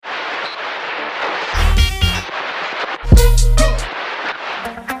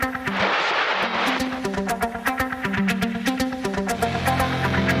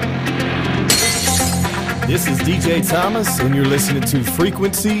This is DJ Thomas, and you're listening to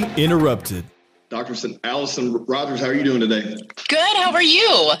Frequency Interrupted. Dr. Allison Rodgers, how are you doing today? Good. How are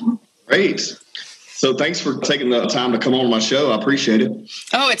you? Great. So thanks for taking the time to come on my show. I appreciate it.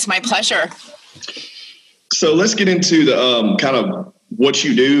 Oh, it's my pleasure. So let's get into the kind of what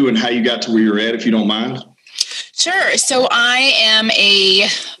you do and how you got to where you're at, if you don't mind. Sure. So I am a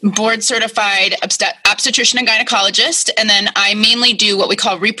board certified obstetrician and gynecologist, and then I mainly do what we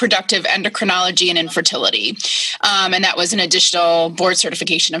call reproductive endocrinology and infertility. And that was an additional board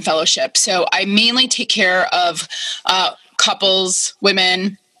certification and fellowship. So I mainly take care of couples,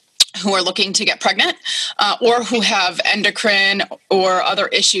 women who are looking to get pregnant or who have endocrine or other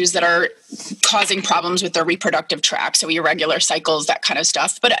issues that are causing problems with their reproductive tract. So irregular cycles, that kind of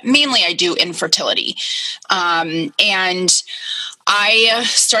stuff. But mainly I do infertility. And I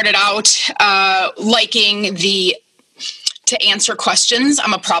started out liking to answer questions.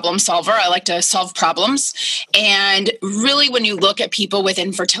 I'm a problem solver. I like to solve problems. And really, when you look at people with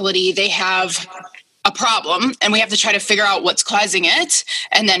infertility, they have a problem and we have to try to figure out what's causing it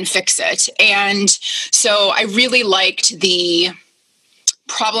and then fix it. And so I really liked the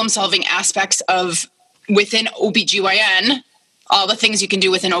problem solving aspects of within OBGYN, all the things you can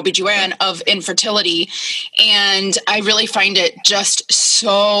do within OBGYN of infertility. And I really find it just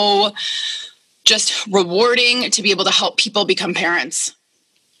rewarding to be able to help people become parents.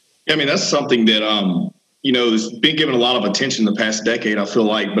 I mean, that's something that, has been given a lot of attention the past decade, I feel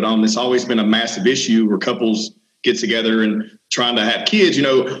like, but it's always been a massive issue where couples get together and trying to have kids. A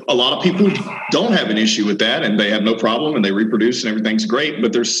lot of people don't have an issue with that and they have no problem and they reproduce and everything's great.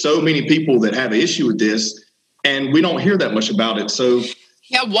 But there's so many people that have an issue with this and we don't hear that much about it. So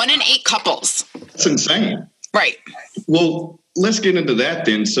yeah, 1 in 8 couples. That's insane. Right. Well, let's get into that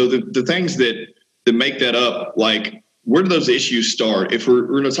then. So the things that make that up, like, where do those issues start? If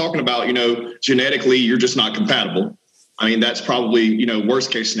we're talking about, genetically, you're just not compatible. I mean, that's probably,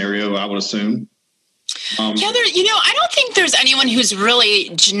 worst case scenario, I would assume. I don't think there's anyone who's really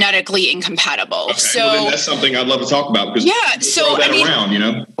genetically incompatible. Okay, so well, then that's something I'd love to talk about because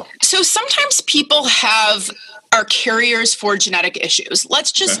So sometimes people are carriers for genetic issues.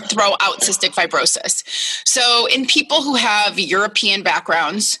 Let's just throw out cystic fibrosis. So in people who have European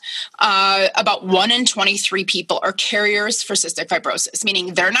backgrounds, about 1 in 23 people are carriers for cystic fibrosis,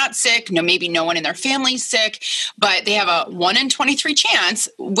 meaning they're not sick. Maybe no one in their family's sick, but they have a 1 in 23 chance,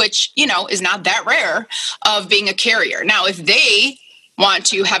 which, is not that rare, of being a carrier. Now, if they want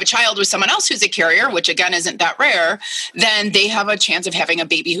to have a child with someone else who's a carrier, which again isn't that rare, then they have a chance of having a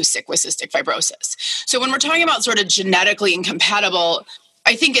baby who's sick with cystic fibrosis. So when we're talking about sort of genetically incompatible,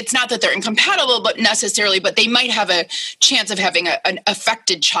 I think it's not that they're incompatible, but they might have a chance of having an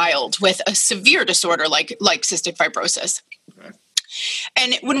affected child with a severe disorder like cystic fibrosis. Okay.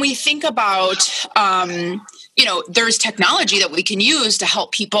 And when we think about there's technology that we can use to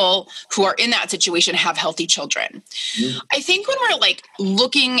help people who are in that situation have healthy children. Mm-hmm. I think when we're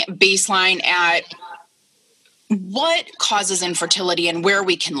looking baseline at what causes infertility and where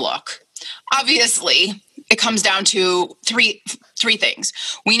we can look, obviously it comes down to three things.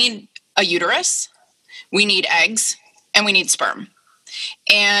 We need a uterus, we need eggs, and we need sperm.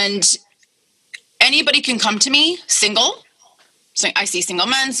 And anybody can come to me single. So I see single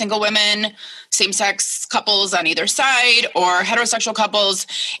men, single women, same-sex couples on either side, or heterosexual couples.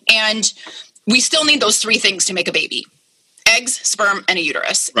 And we still need those 3 things to make a baby: eggs, sperm, and a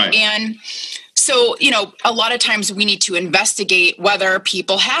uterus. Right. And so, a lot of times we need to investigate whether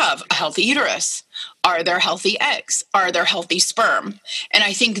people have a healthy uterus. Are there healthy eggs? Are there healthy sperm? And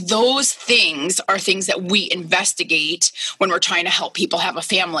I think those things are things that we investigate when we're trying to help people have a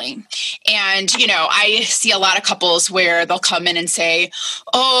family. And, I see a lot of couples where they'll come in and say,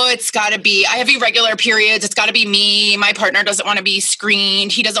 oh, it's got to be, I have irregular periods. It's got to be me. My partner doesn't want to be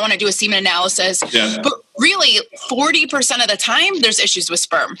screened. He doesn't want to do a semen analysis. Yeah. But really, 40% of the time, there's issues with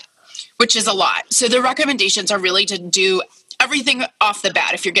sperm, which is a lot. So the recommendations are really to do everything off the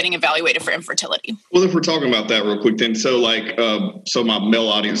bat if you're getting evaluated for infertility. Well, if we're talking about that real quick, then so my male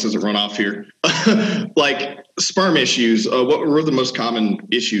audience doesn't run off here. Sperm issues, what were the most common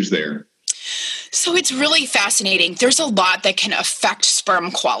issues there? So it's really fascinating. There's a lot that can affect sperm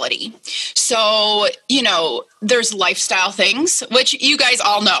quality. So, there's lifestyle things, which you guys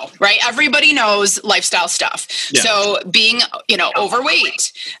all know, right? Everybody knows lifestyle stuff. Yeah. So being,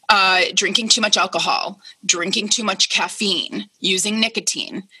 overweight, drinking too much alcohol, drinking too much caffeine, using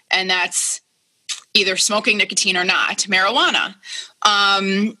nicotine, and that's either smoking nicotine or not, marijuana.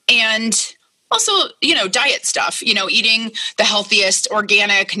 And Also, diet stuff, eating the healthiest,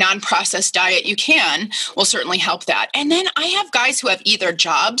 organic, non-processed diet you can will certainly help that. And then I have guys who have either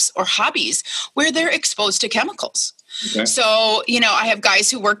jobs or hobbies where they're exposed to chemicals. Okay. So, I have guys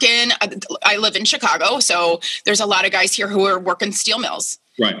who I live in Chicago, so there's a lot of guys here who are working steel mills.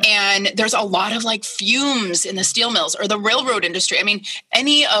 Right. And there's a lot of fumes in the steel mills or the railroad industry. I mean,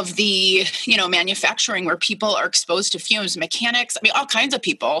 any of the, manufacturing where people are exposed to fumes, mechanics, all kinds of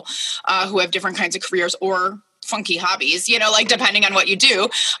people who have different kinds of careers or funky hobbies, depending on what you do,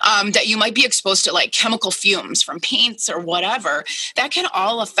 that you might be exposed to chemical fumes from paints or whatever, that can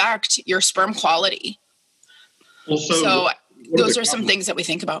all affect your sperm quality. Well, so those are some things that we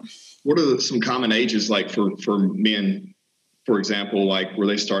think about. What are some common ages for men, for example, where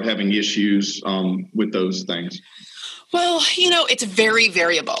they start having issues with those things? Well, it's very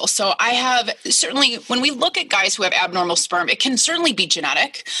variable. So I have certainly, when we look at guys who have abnormal sperm, it can certainly be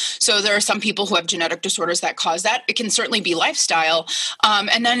genetic. So there are some people who have genetic disorders that cause that. It can certainly be lifestyle.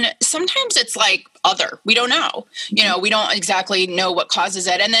 And then sometimes it's other. We don't know. We don't exactly know what causes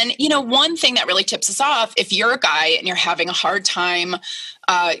it. And then, one thing that really tips us off, if you're a guy and you're having a hard time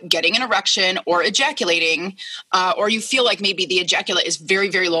getting an erection or ejaculating, or you feel like maybe the ejaculate is very,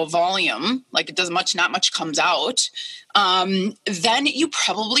 very low volume, it does not much comes out, then you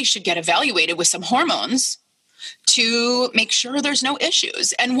probably should get evaluated with some hormones to make sure there's no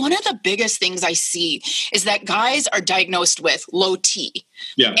issues. And one of the biggest things I see is that guys are diagnosed with low T.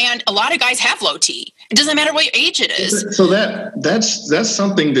 Yeah. And a lot of guys have low T. It doesn't matter what age it is. So that's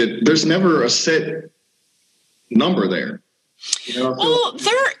something that there's never a set number there. Well,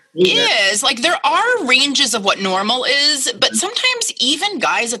 there is. There are ranges of what normal is, but sometimes even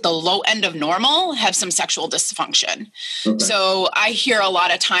guys at the low end of normal have some sexual dysfunction. Okay. So I hear a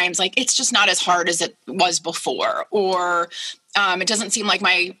lot of times, it's just not as hard as it was before, or it doesn't seem like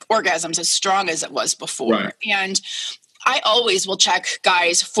my orgasm's as strong as it was before. Right. And I always will check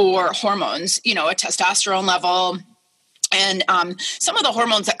guys for hormones, a testosterone level, and some of the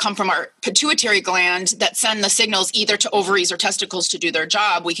hormones that come from our pituitary gland that send the signals either to ovaries or testicles to do their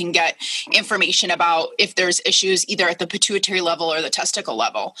job, we can get information about if there's issues either at the pituitary level or the testicle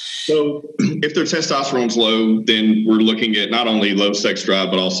level. So if their testosterone's low, then we're looking at not only low sex drive,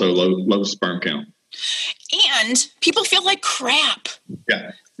 but also low sperm count. And people feel like crap.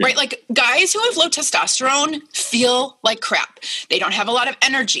 Yeah. Right? Guys who have low testosterone feel like crap. They don't have a lot of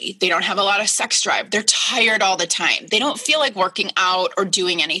energy. They don't have a lot of sex drive. They're tired all the time. They don't feel like working out or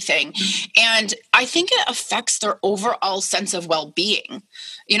doing anything. And I think it affects their overall sense of well-being.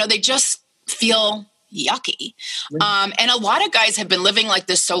 They just feel yucky. And a lot of guys have been living like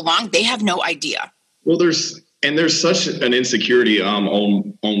this so long, they have no idea. Well, there's such an insecurity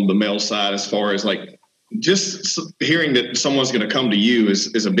on the male side as far as just hearing that someone's going to come to you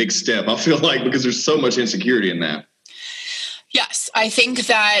is a big step. I feel because there's so much insecurity in that. Yes, I think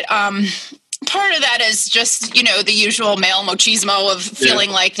that part of that is just, the usual male machismo of feeling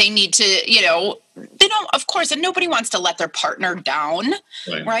like they need to, they don't, of course, and nobody wants to let their partner down,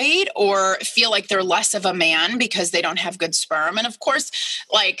 right? Or feel like they're less of a man because they don't have good sperm. And of course,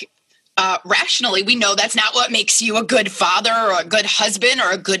 rationally, we know that's not what makes you a good father or a good husband or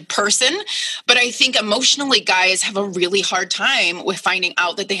a good person. But I think emotionally, guys have a really hard time with finding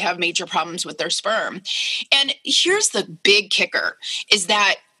out that they have major problems with their sperm. And here's the big kicker is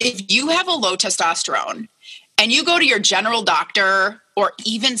that if you have a low testosterone and you go to your general doctor or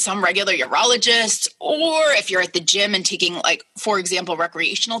even some regular urologist, or if you're at the gym and taking, for example,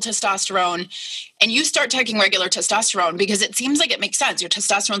 recreational testosterone, and you start taking regular testosterone because it seems like it makes sense. Your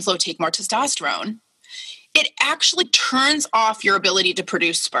testosterone's low, take more testosterone. It actually turns off your ability to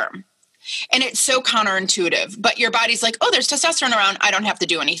produce sperm. And it's so counterintuitive, but your body's like, oh, there's testosterone around. I don't have to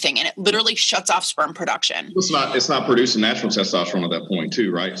do anything. And it literally shuts off sperm production. It's not producing natural testosterone at that point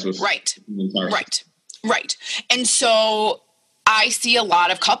too, right? So it's Right. And so I see a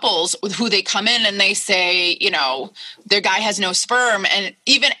lot of couples with who they come in and they say, their guy has no sperm. And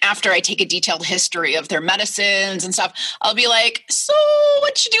even after I take a detailed history of their medicines and stuff, I'll be like, so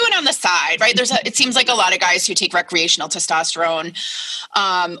what you doing on the side, right? It seems like a lot of guys who take recreational testosterone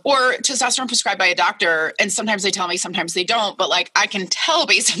or testosterone prescribed by a doctor. And sometimes they tell me, sometimes they don't. But I can tell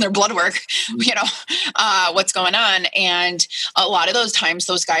based on their blood work, what's going on. And a lot of those times,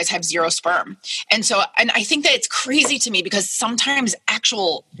 those guys have zero sperm. And I think that it's crazy to me because sometimes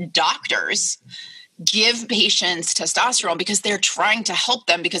actual doctors give patients testosterone because they're trying to help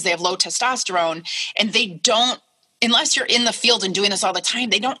them because they have low testosterone, and they don't, unless you're in the field and doing this all the time,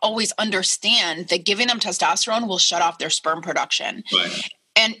 they don't always understand that giving them testosterone will shut off their sperm production. Right.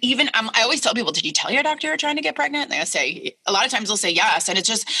 And even I always tell people, did you tell your doctor you're trying to get pregnant? And they say, a lot of times they'll say yes. And it's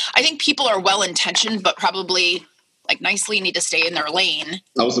just, I think people are well-intentioned, but probably like nicely need to stay in their lane.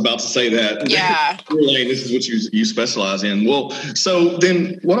 I was about to say that. Yeah. Your lane, this is what you specialize in. Well, so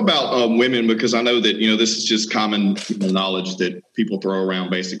then what about women? Because I know that, this is just common knowledge that people throw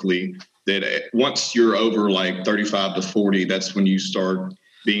around basically, that once you're over like 35 to 40, that's when you start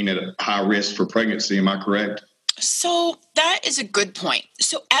being at a high risk for pregnancy. Am I correct? So that is a good point.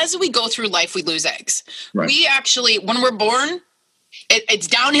 So as we go through life, we lose eggs. Right. We actually, when we're born, it's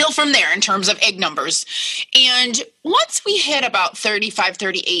downhill from there in terms of egg numbers. And once we hit about 35,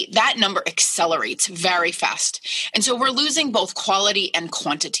 38, that number accelerates very fast. And so we're losing both quality and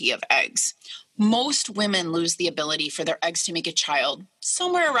quantity of eggs. Most women lose the ability for their eggs to make a child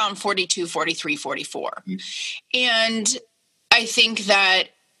somewhere around 42, 43, 44. Mm-hmm. And I think that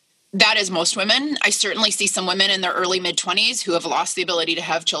is most women. I certainly see some women in their early mid-20s who have lost the ability to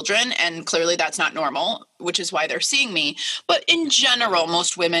have children, and clearly that's not normal, which is why they're seeing me. But in general,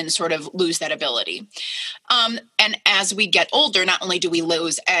 most women sort of lose that ability. And as we get older, not only do we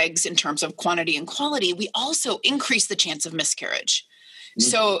lose eggs in terms of quantity and quality, we also increase the chance of miscarriage.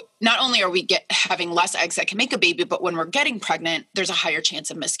 So not only are we having less eggs that can make a baby, but when we're getting pregnant, there's a higher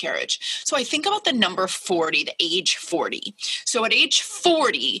chance of miscarriage. So I think about the number 40, the age 40. So at age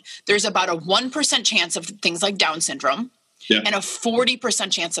 40, there's about a 1% chance of things like Down syndrome and a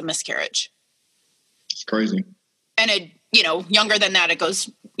 40% chance of miscarriage. It's crazy. And younger than that, it goes,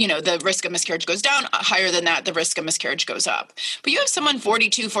 the risk of miscarriage goes down. Higher than that, the risk of miscarriage goes up. But you have someone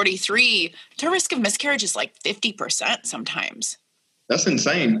 42, 43, their risk of miscarriage is like 50% sometimes. That's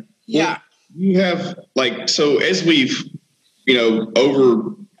insane. Yeah. Well, you have so as we've,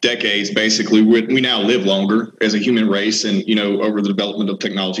 over decades, basically, we now live longer as a human race and, over the development of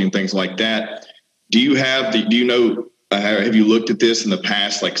technology and things like that. Have you looked at this in the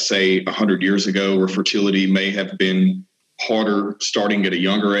past, like say 100 years ago, where fertility may have been harder starting at a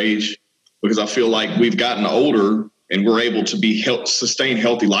younger age? Because I feel like we've gotten older and we're able to sustain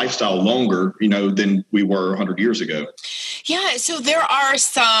healthy lifestyle longer, than we were 100 years ago. Yeah. So there are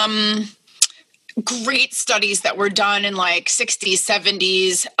some great studies that were done in like 60s,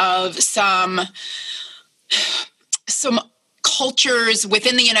 70s of some cultures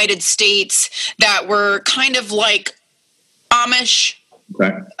within the United States that were kind of like Amish,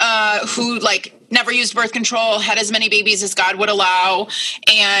 who like never used birth control, had as many babies as God would allow,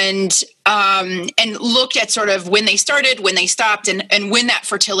 and looked at sort of when they started, when they stopped, and when that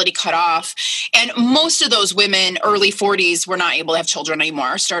fertility cut off. And most of those women, early 40s, were not able to have children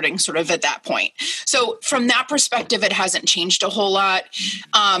anymore, starting sort of at that point. So from that perspective, it hasn't changed a whole lot.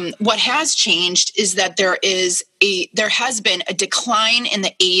 What has changed is that there has been a decline in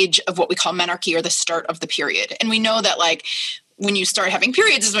the age of what we call menarche, or the start of the period. And we know that when you start having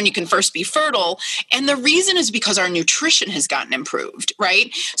periods is when you can first be fertile. And the reason is because our nutrition has gotten improved,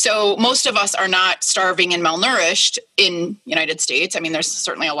 right? So most of us are not starving and malnourished in the United States. I mean, there's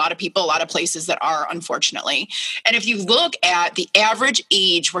certainly a lot of people, a lot of places that are, unfortunately. And if you look at the average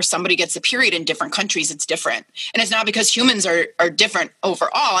age where somebody gets a period in different countries, it's different. And it's not because humans are different overall.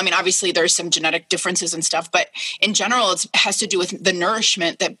 I mean, obviously there's some genetic differences and stuff, but in general, it has to do with the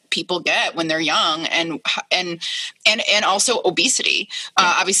nourishment that people get when they're young and also obesity.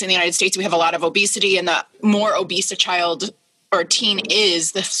 Obviously in the United States, we have a lot of obesity, and the more obese a child or a teen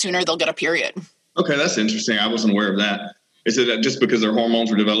is, the sooner they'll get a period. Okay, that's interesting. I wasn't aware of that. Is it just because their hormones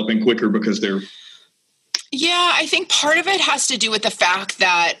are developing quicker because they're... Yeah, I think part of it has to do with the fact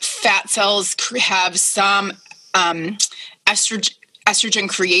that fat cells have some estrogen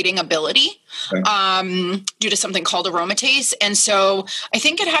creating ability due to something called aromatase. And so I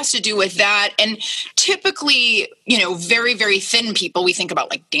think it has to do with that. And typically, very, very thin people, we think about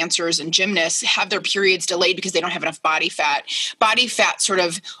like dancers and gymnasts, have their periods delayed because they don't have enough body fat. Body fat, sort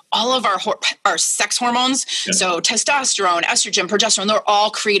of all of our sex hormones. Yeah. So testosterone, estrogen, progesterone, they're all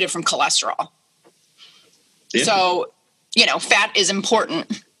created from cholesterol. Yeah. So, fat is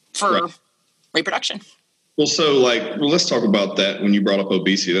important for reproduction. Well, so let's talk about that. When you brought up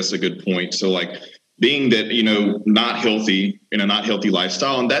obesity, that's a good point. So being that, not healthy in a not healthy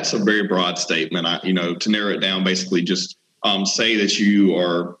lifestyle, and that's a very broad statement, to narrow it down, basically just say that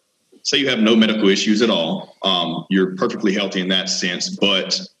you have no medical issues at all. You're perfectly healthy in that sense,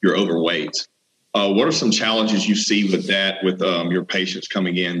 but you're overweight. What are some challenges you see with that, with your patients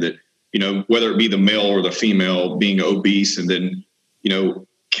coming in that, whether it be the male or the female being obese, and then,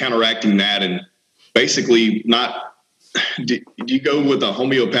 counteracting that and basically do you go with a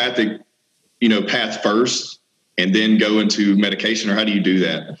homeopathic, path first and then go into medication, or how do you do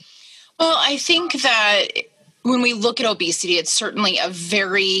that? Well, I think that when we look at obesity, it's certainly a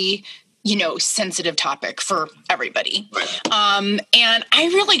very, sensitive topic for everybody. Right. And I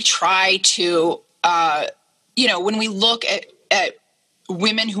really try to, when we look at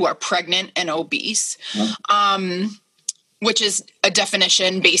women who are pregnant and obese, which is a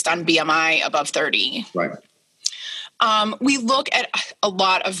definition based on BMI above 30. Right. We look at a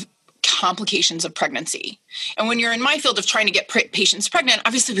lot of complications of pregnancy. And when you're in my field of trying to get patients pregnant,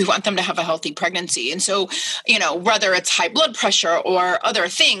 obviously we want them to have a healthy pregnancy. And so, whether it's high blood pressure or other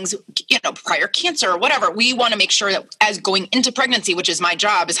things, prior cancer or whatever, we want to make sure that as going into pregnancy, which is my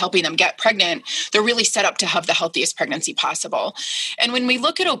job, is helping them get pregnant, they're really set up to have the healthiest pregnancy possible. And when we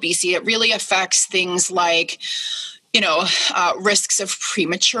look at obesity, it really affects things like risks of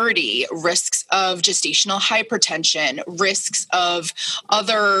prematurity, risks of gestational hypertension, risks of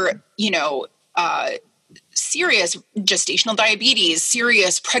other, serious gestational diabetes,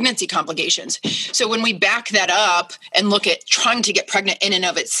 serious pregnancy complications. So when we back that up and look at trying to get pregnant in and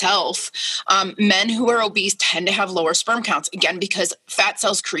of itself, men who are obese tend to have lower sperm counts, again, because fat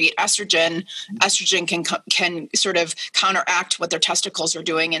cells create estrogen. Estrogen can sort of counteract what their testicles are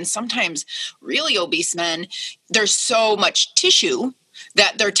doing. And sometimes really obese men, there's so much tissue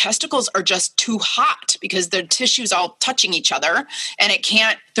that their testicles are just too hot because their tissue's all touching each other. And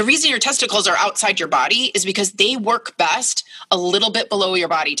the reason your testicles are outside your body is because they work best a little bit below your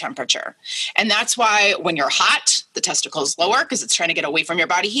body temperature. And that's why when you're hot, the testicles lower because it's trying to get away from your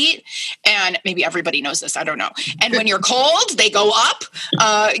body heat. And maybe everybody knows this, I don't know. And when you're cold, they go up,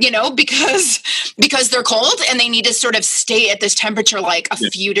 because they're cold and they need to sort of stay at this temperature, like a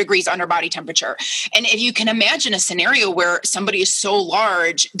few degrees under body temperature. And if you can imagine a scenario where somebody is so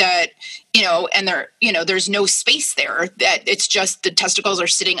large that, and there's no space there, that it's just the testicles are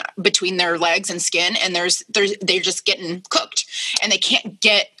sitting between their legs and skin, and they're just getting cooked and they can't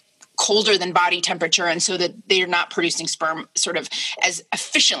get colder than body temperature, and so that they're not producing sperm sort of as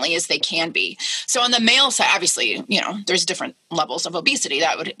efficiently as they can be. So on the male side, obviously, there's different levels of obesity.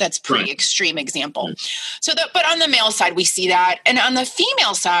 That's pretty right. extreme example. Right. But on the male side, we see that, and on the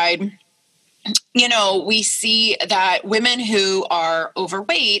female side, we see that women who are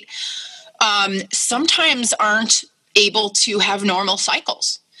overweight sometimes aren't able to have normal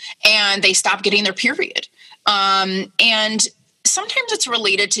cycles, and they stop getting their period. And sometimes it's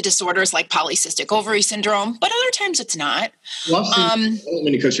related to disorders like polycystic ovary syndrome, but other times it's not. Well, I don't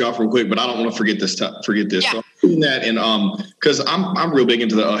mean to cut you off real quick, but I don't want to forget this. Yeah. So I'm doing that, and because I'm real big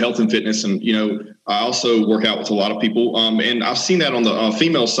into the health and fitness, and I also work out with a lot of people, and I've seen that on the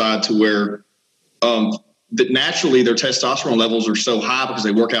female side to where that naturally their testosterone levels are so high because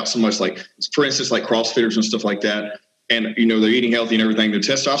they work out so much, like for instance, like CrossFitters and stuff like that, and they're eating healthy and everything. Their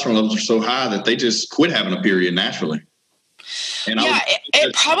testosterone levels are so high that they just quit having a period naturally. And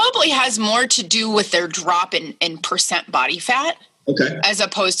it probably has more to do with their drop in percent body fat. Okay. As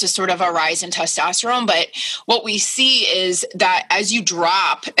opposed to sort of a rise in testosterone. But what we see is that as you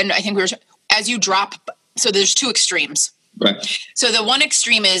drop, so there's two extremes. Right. So the one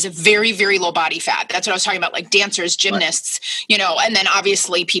extreme is very, very low body fat. That's what I was talking about, like dancers, gymnasts, and then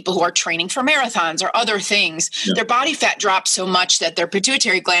obviously people who are training for marathons or other things. Yeah. Their body fat drops so much that their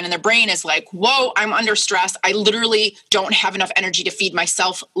pituitary gland in their brain is like, whoa, I'm under stress. I literally don't have enough energy to feed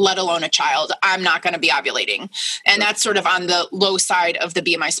myself, let alone a child. I'm not going to be ovulating. And that's sort of on the low side of the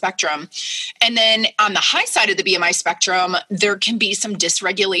BMI spectrum. And then on the high side of the BMI spectrum, there can be some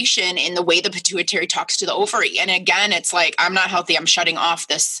dysregulation in the way the pituitary talks to the ovary. And again, it's like, I'm not healthy. I'm shutting off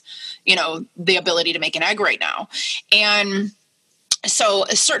this, the ability to make an egg right now. And so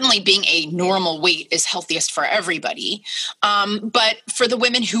certainly being a normal weight is healthiest for everybody. But for the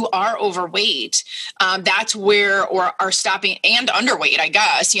women who are overweight, that's where, or are stopping, and underweight, I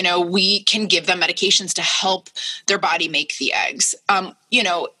guess, we can give them medications to help their body make the eggs.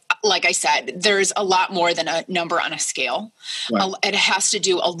 Like I said, there's a lot more than a number on a scale. Right. It has to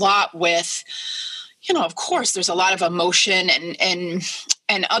do a lot with, of course, there's a lot of emotion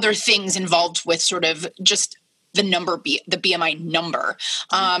and other things involved with sort of just the number, the BMI number.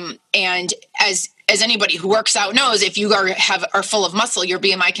 And as anybody who works out knows, if you are full of muscle, your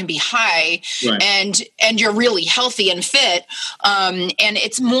BMI can be high, right. and you're really healthy and fit. And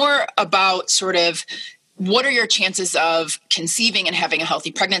it's more about sort of what are your chances of conceiving and having a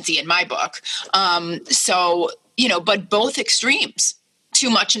healthy pregnancy in my book. But both extremes. Too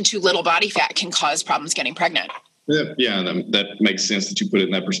much and too little body fat can cause problems getting pregnant. Yeah, that makes sense that you put it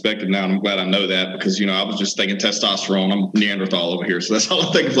in that perspective now. And I'm glad I know that because, I was just thinking testosterone. I'm Neanderthal over here. So that's all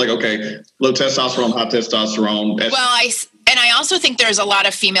I think is like, okay, low testosterone, high testosterone. And I also think there's a lot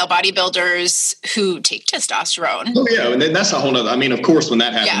of female bodybuilders who take testosterone. Oh yeah. And then that's a whole nother, I mean, of course, when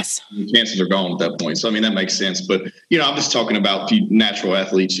that happens, Yes. the chances are gone at that point. So, I mean, that makes sense. But, I'm just talking about natural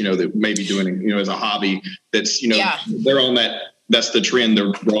athletes, that may be doing it, as a hobby that's, they're on that's the trend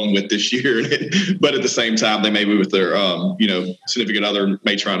they're rolling with this year. But at the same time, they may be with their, significant other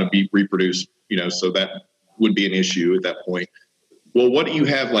may try to be reproduced, so that would be an issue at that point. Well, what do you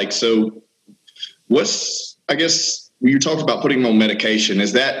have so what's, I guess, when you talked about putting them on medication,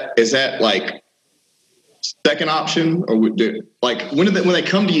 is that like second option, or when they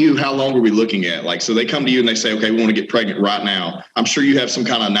come to you, how long are we looking at? So they come to you and they say, okay, we want to get pregnant right now. I'm sure you have some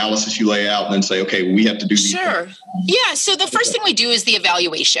kind of analysis you lay out and then say, okay, we have to do these. Sure. Yeah. So the first thing we do is the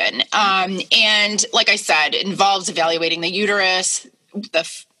evaluation. And like I said, it involves evaluating the uterus,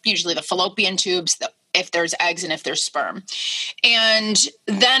 usually the fallopian tubes, if there's eggs and if there's sperm. And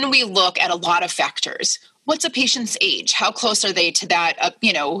then we look at a lot of factors. What's a patient's age? How close are they to that,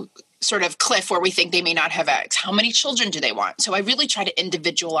 sort of cliff where we think they may not have eggs? How many children do they want? So I really try to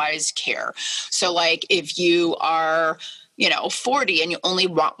individualize care. So if you are, 40 and you only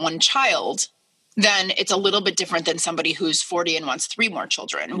want one child, then it's a little bit different than somebody who's 40 and wants 3 more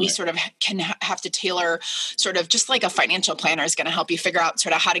children. Right. We sort of can have to tailor, sort of just like a financial planner is going to help you figure out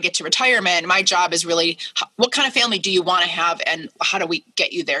sort of how to get to retirement. My job is really what kind of family do you want to have and how do we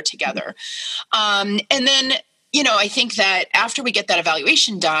get you there together? And then, I think that after we get that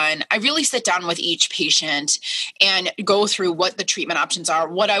evaluation done, I really sit down with each patient and go through what the treatment options are,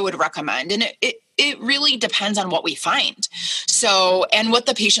 what I would recommend. And it really depends on what we find. So, and what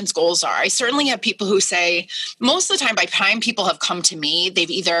the patient's goals are. I certainly have people who say, most of the time, by the time people have come to me, they've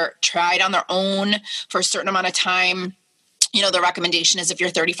either tried on their own for a certain amount of time. The recommendation is if you're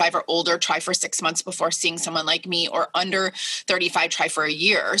 35 or older, try for 6 months before seeing someone like me, or under 35, try for a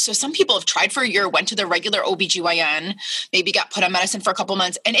year. So some people have tried for a year, went to their regular OBGYN, maybe got put on medicine for a couple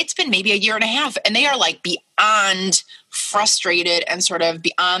months, and it's been maybe a year and a half, and they are beyond frustrated and sort of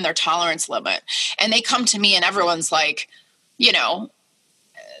beyond their tolerance limit. And they come to me and everyone's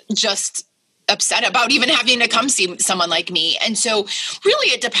just upset about even having to come see someone like me. And so really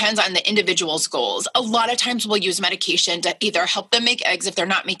it depends on the individual's goals. A lot of times we'll use medication to either help them make eggs if they're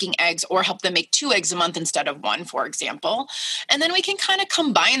not making eggs, or help them make 2 eggs a month instead of 1, for example. And then we can kind of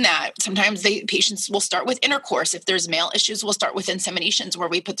combine that. Sometimes patients will start with intercourse. If there's male issues, we'll start with inseminations where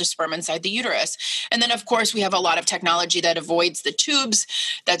we put the sperm inside the uterus. And then of course we have a lot of technology that avoids the tubes.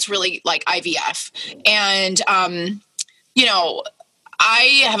 That's really like IVF. And,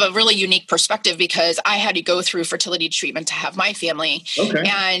 I have a really unique perspective because I had to go through fertility treatment to have my family. Okay.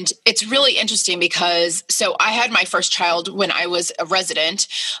 And it's really interesting because, I had my first child when I was a resident,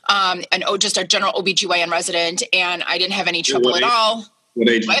 just a general OBGYN resident, and I didn't have any trouble at all. What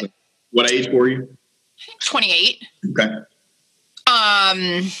age were you? 28. Okay.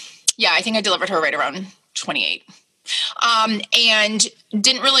 Yeah, I think I delivered her right around 28. And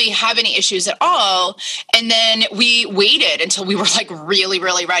didn't really have any issues at all. And then we waited until we were really,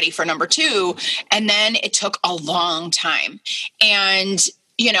 really ready for number 2. And then it took a long time. And,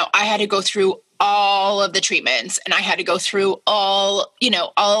 I had to go through all of the treatments, and I had to go through all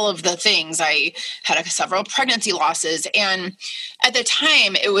of the things. I had several pregnancy losses. And at the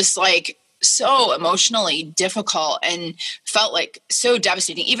time it was so emotionally difficult and felt so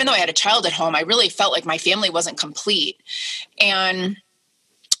devastating. Even though I had a child at home, I really felt like my family wasn't complete. And,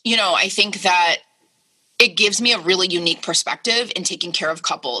 I think that it gives me a really unique perspective in taking care of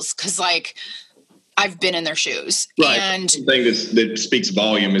couples. 'Cause I've been in their shoes. Right. And the thing that speaks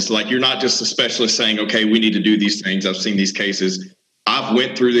volume is you're not just a specialist saying, okay, we need to do these things. I've seen these cases. I've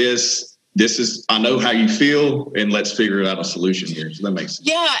went through this. I know how you feel, and let's figure out a solution here. So that makes sense.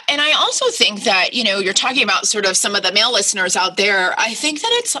 Yeah. And I also think that, you're talking about sort of some of the male listeners out there. I think that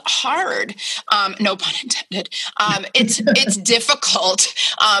it's hard. No pun intended. It's difficult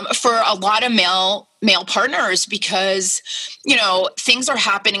for a lot of male partners because, things are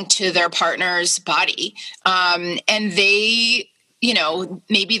happening to their partner's body. And they,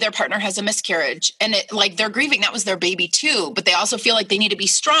 maybe their partner has a miscarriage and they're grieving. That was their baby too, but they also feel like they need to be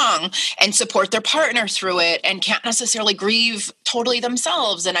strong and support their partner through it and can't necessarily grieve totally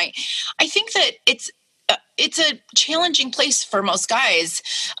themselves. And I think that it's a challenging place for most guys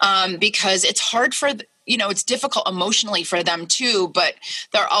because it's hard for it's difficult emotionally for them too, but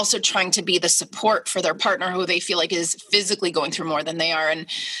they're also trying to be the support for their partner who they feel like is physically going through more than they are. And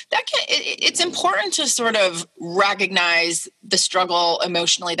it's important to sort of recognize the struggle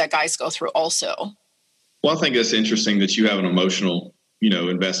emotionally that guys go through also. Well, I think it's interesting that you have an emotional,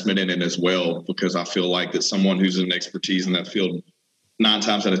 investment in it as well, because I feel like that someone who's an expertise in that field 9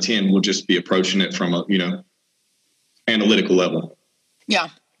 times out of 10 will just be approaching it from analytical level. Yeah.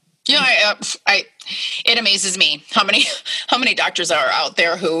 It amazes me how many doctors are out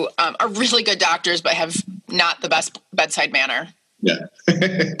there who are really good doctors, but have not the best bedside manner. Yeah.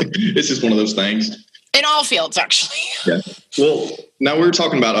 It's just one of those things. In all fields, actually. Yeah. Well, now we were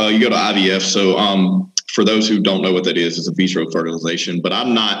talking about, you go to IVF. So for those who don't know what that is, it's in vitro fertilization, but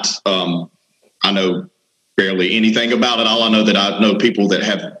I'm not, I know barely anything about it. All I know people that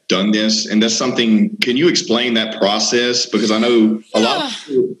have done this, and that's something, can you explain that process? Because I know a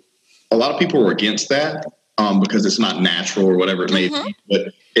lot of people are against that because it's not natural or whatever it may be,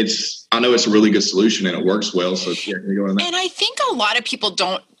 but I know it's a really good solution and it works well. So yeah, can you go on that? And I think a lot of people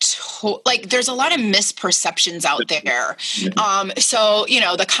don't there's a lot of misperceptions out there. So,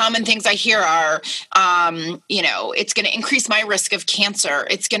 the common things I hear are, it's going to increase my risk of cancer.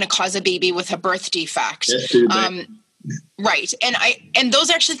 It's going to cause a baby with a birth defect. Right. And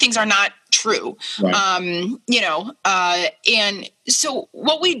those actually things are not true. Right. And so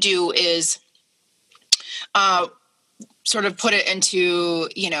what we do is, sort of put it into,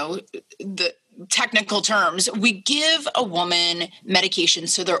 the technical terms. We give a woman medication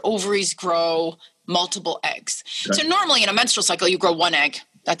so their ovaries grow multiple eggs. Okay. So normally in a menstrual cycle, you grow one egg.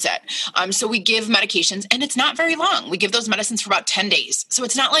 That's it. So we give medications, and it's not very long. We give those medicines for about 10 days. So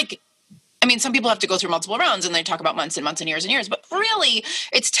it's not like, some people have to go through multiple rounds and they talk about months and months and years, but really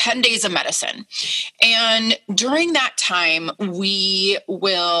it's 10 days of medicine. And during that time, we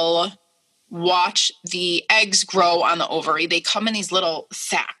will watch the eggs grow on the ovary. They come in these little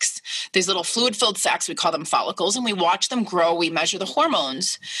sacs, these little fluid-filled sacs. We call them follicles, and we watch them grow. We measure the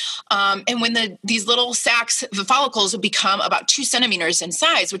hormones. And when these little sacs, the follicles, will become about 2 centimeters in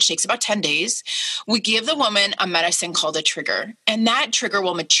size, which takes about 10 days, we give the woman a medicine called a trigger. And that trigger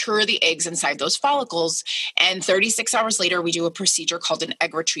will mature the eggs inside those follicles. And 36 hours later, we do a procedure called an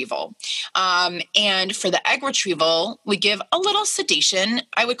egg retrieval. And for the egg retrieval, we give a little sedation.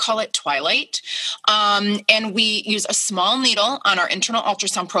 I would call it Twilight. And we use a small needle on our internal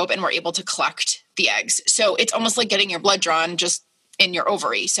ultrasound probe, and we're able to collect the eggs. So it's almost like getting your blood drawn just in your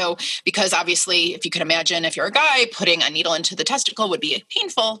ovary. So because obviously, if you could imagine, if you're a guy, putting a needle into the testicle would be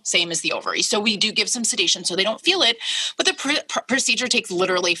painful, same as the ovary. So we do give some sedation so they don't feel it, but the procedure takes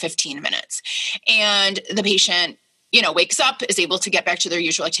literally 15 minutes. And the patient, wakes up, is able to get back to their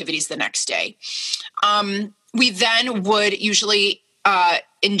usual activities the next day. We then would usually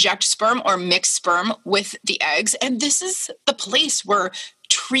inject sperm or mix sperm with the eggs. And this is the place where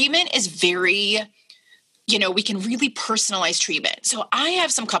treatment is very, we can really personalize treatment. So I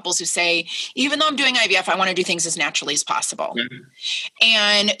have some couples who say, even though I'm doing IVF, I want to do things as naturally as possible. Mm-hmm.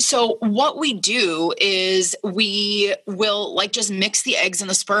 And so what we do is we will just mix the eggs and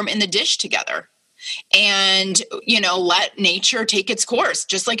the sperm in the dish together and, let nature take its course,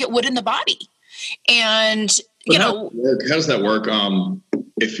 just like it would in the body. And, how does that work?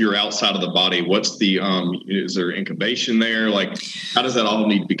 If you're outside of the body, what's the, is there incubation there? How does that all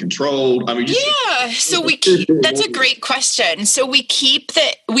need to be controlled? So that's a great question. So we keep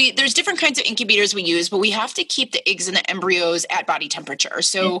there's different kinds of incubators we use, but we have to keep the eggs and the embryos at body temperature.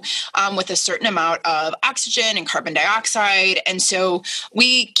 So, with a certain amount of oxygen and carbon dioxide. And so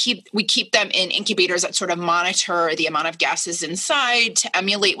we keep them in incubators that sort of monitor the amount of gases inside to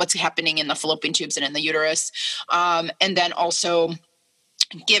emulate what's happening in the fallopian tubes and in the uterus. And then also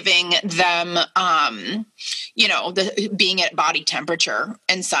giving them, being at body temperature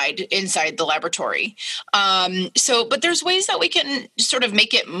inside the laboratory. But there's ways that we can sort of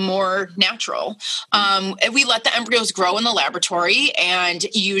make it more natural. We let the embryos grow in the laboratory, and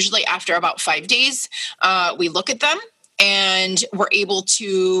usually after about 5 days, we look at them. And we're able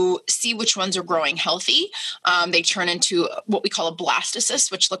to see which ones are growing healthy. They turn into what we call a blastocyst,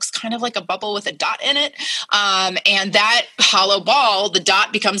 which looks kind of like a bubble with a dot in it. And that hollow ball, the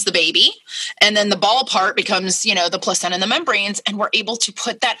dot becomes the baby. And then the ball part becomes, the placenta and the membranes. And we're able to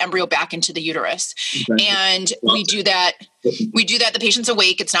put that embryo back into the uterus. Okay. And we do that. The patient's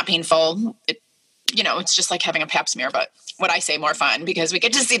awake. It's not painful. It's just like having a pap smear, but what I say more fun because we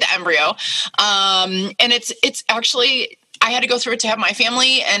get to see the embryo. And it's actually, I had to go through it to have my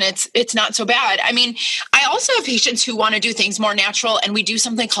family, and it's not so bad. I also have patients who want to do things more natural, and we do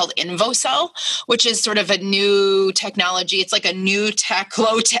something called InvoCell, which is sort of a new technology. It's like a new tech,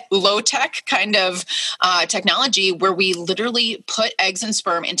 low tech kind of technology where we literally put eggs and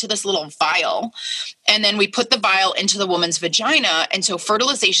sperm into this little vial, and then we put the vial into the woman's vagina. And so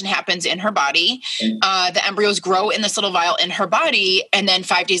fertilization happens in her body. The embryos grow in this little vial in her body. And then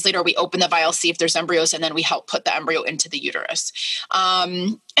 5 days later, we open the vial, see if there's embryos, and then we help put the embryo into the uterus.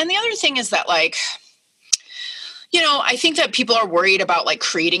 And the other thing is that I think that people are worried about like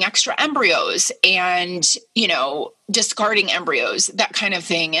creating extra embryos and, discarding embryos, that kind of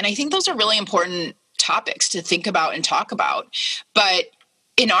thing. And I think those are really important topics to think about and talk about. But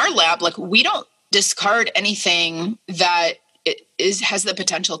in our lab, like we don't discard anything that has the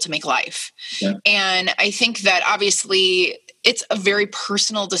potential to make life. Yeah. And I think that obviously it's a very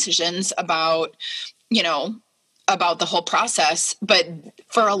personal decisions about the whole process. But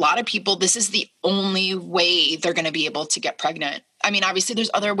for a lot of people, this is the only way they're going to be able to get pregnant. I mean, obviously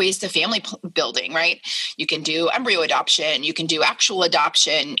there's other ways to family building, right? You can do embryo adoption, you can do actual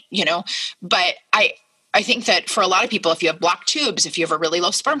adoption, but I think that for a lot of people, if you have blocked tubes, if you have a really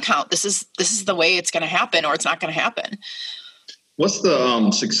low sperm count, this is the way it's going to happen, or it's not going to happen. What's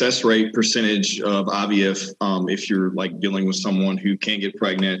the success rate percentage of IVF if you're like dealing with someone who can't get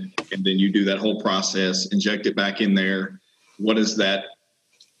pregnant and then you do that whole process, inject it back in there? What is that?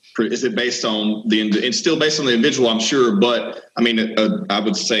 Is it based on it's still based on the individual, I'm sure, but I mean, I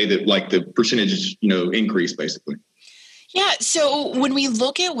would say that like the percentage, increase basically. Yeah. So when we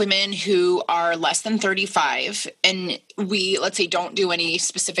look at women who are less than 35 and we, let's say, don't do any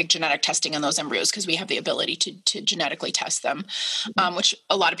specific genetic testing on those embryos because we have the ability to genetically test them, which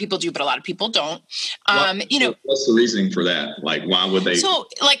a lot of people do, but a lot of people don't. What's the reasoning for that? Like, why would they? So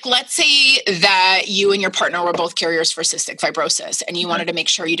like, let's say that you and your partner were both carriers for cystic fibrosis and you wanted to make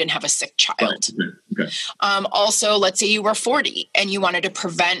sure you didn't have a sick child. Right. Okay. Also, let's say you were 40 and you wanted to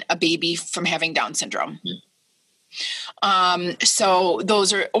prevent a baby from having Down syndrome. Yeah. So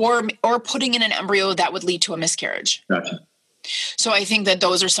those are, or putting in an embryo that would lead to a miscarriage. Gotcha. So I think that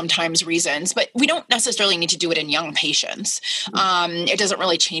those are sometimes reasons, but we don't necessarily need to do it in young patients. It doesn't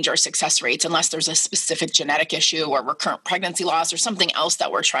really change our success rates unless there's a specific genetic issue or recurrent pregnancy loss or something else that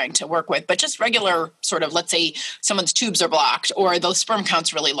we're trying to work with. But just regular sort of, let's say someone's tubes are blocked or those sperm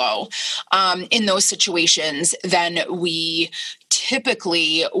counts really low. In those situations, then we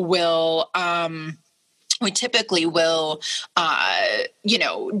typically will,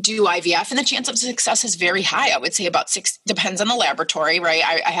 do IVF, and the chance of success is very high. I would say about 6, depends on the laboratory, right?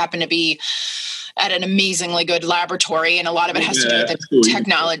 I happen to be at an amazingly good laboratory, and a lot of it has to do with the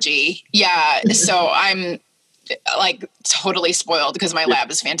technology. Yeah. So I'm like totally spoiled because my lab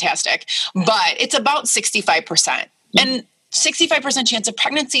is fantastic, but it's about 65%. And 65% chance of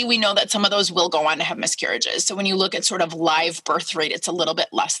pregnancy, we know that some of those will go on to have miscarriages. So when you look at sort of live birth rate, it's a little bit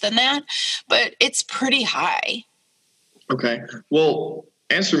less than that, but it's pretty high. Okay. Well,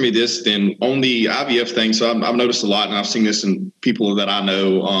 answer me this then on the IVF thing. So I've noticed a lot, and I've seen this in people that I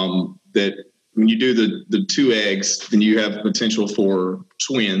know, that when you do the 2 eggs, then you have potential for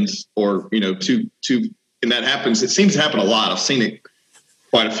twins or, two, and that happens. It seems to happen a lot. I've seen it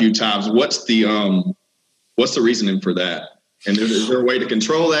quite a few times. What's the reasoning for that? And is there a way to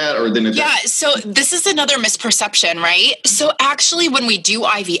control that? Or then so this is another misperception, right? So actually, when we do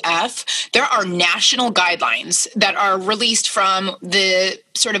IVF, there are national guidelines that are released from the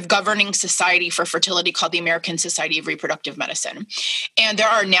sort of governing society for fertility called the American Society of Reproductive Medicine. And there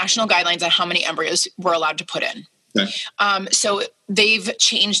are national guidelines on how many embryos we're allowed to put in. Okay. So they've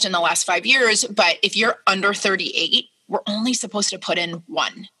changed in the last 5 years, but if you're under 38, we're only supposed to put in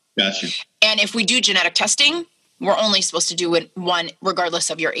 1. Gotcha. And if we do genetic testing, we're only supposed to do it 1 regardless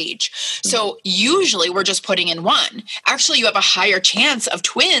of your age. So usually we're just putting in 1. Actually, you have a higher chance of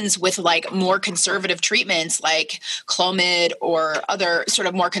twins with like more conservative treatments like Clomid or other sort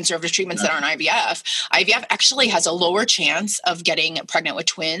of more conservative treatments that aren't IVF. IVF actually has a lower chance of getting pregnant with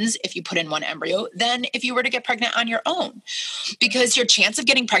twins if you put in 1 embryo than if you were to get pregnant on your own. Because your chance of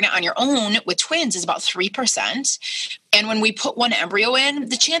getting pregnant on your own with twins is about 3%. And when we put 1 embryo in,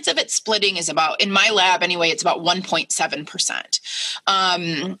 the chance of it splitting is about, in my lab anyway, it's about 1.7%.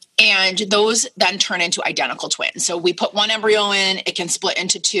 And those then turn into identical twins. So we put 1 embryo in, it can split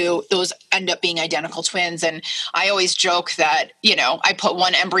into 2. Those end up being identical twins. And I always joke that, I put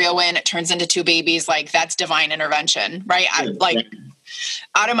 1 embryo in, it turns into 2 babies. Like that's divine intervention, right?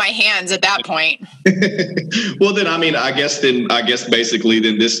 Out of my hands at that point. Well, then, I guess basically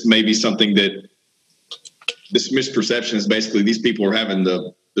this may be something that, this misperception is basically these people are having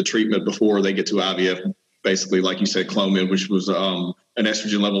the treatment before they get to IVF, basically, like you said, Clomid, which was an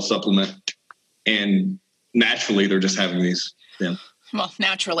estrogen level supplement. And naturally, they're just having these. Yeah. Well,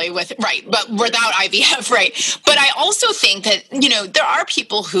 naturally but without IVF, right. But I also think that, there are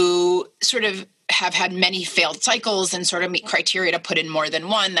people who sort of have had many failed cycles and sort of meet criteria to put in more than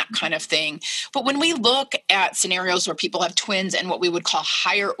one, that kind of thing. But when we look at scenarios where people have twins and what we would call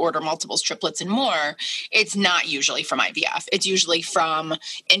higher order multiples, triplets, and more, it's not usually from IVF. It's usually from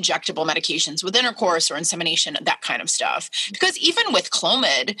injectable medications with intercourse or insemination, that kind of stuff. Because even with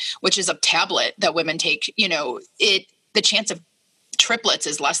Clomid, which is a tablet that women take, the chance of triplets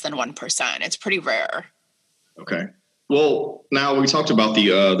is less than 1%. It's pretty rare. Okay. Well, now we talked about the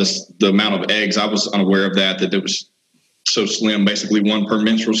amount of eggs. I was unaware of that it was so slim, basically one per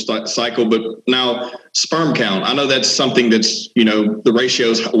menstrual cycle. But now sperm count, I know that's something that's, the ratio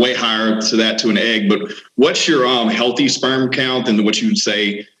is way higher to an egg. But what's your healthy sperm count, and what you would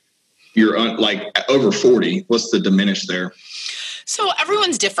say you're like over 40? What's the diminished there? So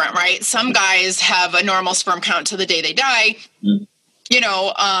everyone's different, right? Some guys have a normal sperm count to the day they die. Mm.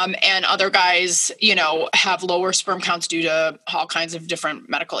 And other guys, have lower sperm counts due to all kinds of different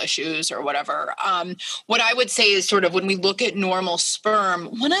medical issues or whatever. What I would say is sort of when we look at normal sperm,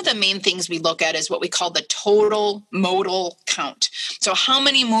 one of the main things we look at is what we call the total motile count. So how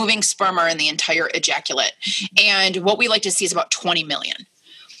many moving sperm are in the entire ejaculate? And what we like to see is about 20 million.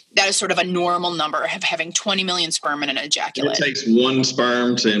 That is sort of a normal number of having 20 million sperm in an ejaculate. It takes one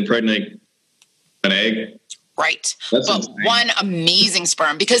sperm to impregnate an egg. Right. But insane. One amazing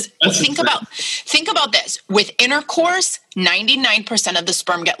sperm, because think about this. With intercourse, 99% of the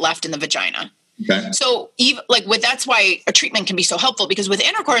sperm get left in the vagina. Okay. So that's why a treatment can be so helpful, because with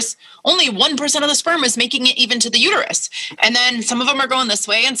intercourse, only 1% of the sperm is making it even to the uterus. And then some of them are going this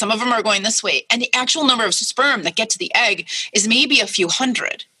way and some of them are going this way. And the actual number of sperm that get to the egg is maybe a few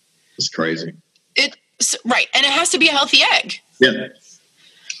hundred. It's crazy. Right. And it has to be a healthy egg. Yeah.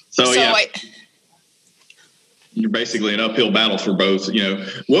 So yeah. You're basically an uphill battle for both.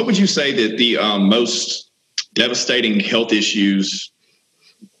 What would you say that the most devastating health issues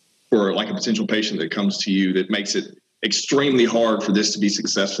for like a potential patient that comes to you that makes it extremely hard for this to be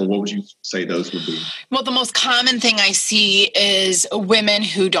successful? What would you say those would be? Well, the most common thing I see is women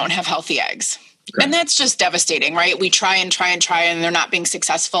who don't have healthy eggs. Okay. And that's just devastating, right? We try and they're not being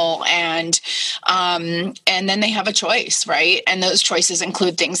successful. And then they have a choice, right? And those choices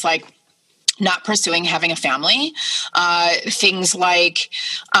include things like not pursuing having a family, things like,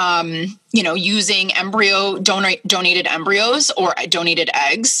 using donated embryos or donated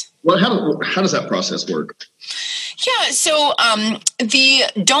eggs. Well, how does that process work? Yeah, so the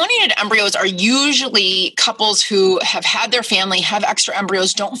donated embryos are usually couples who have had their family, have extra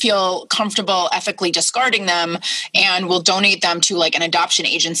embryos, don't feel comfortable ethically discarding them, and will donate them to like an adoption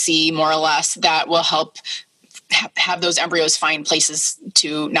agency, more or less, that will help have those embryos find places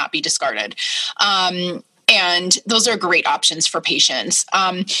to not be discarded. And those are great options for patients.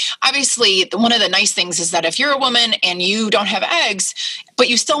 Obviously, one of the nice things is that if you're a woman and you don't have eggs, but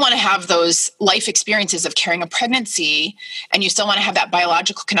you still want to have those life experiences of carrying a pregnancy, and you still want to have that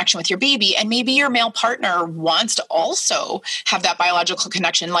biological connection with your baby, and maybe your male partner wants to also have that biological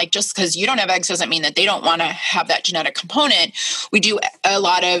connection. Like, just because you don't have eggs doesn't mean that they don't want to have that genetic component. We do a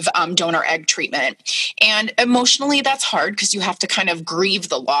lot of donor egg treatment. And emotionally, that's hard because you have to kind of grieve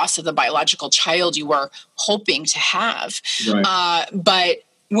the loss of the biological child you were hoping to have. Right. But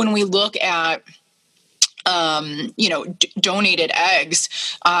when we look at donated eggs,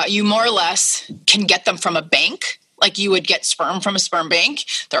 you more or less can get them from a bank. Like you would get sperm from a sperm bank.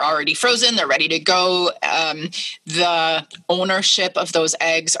 They're already frozen. They're ready to go. The ownership of those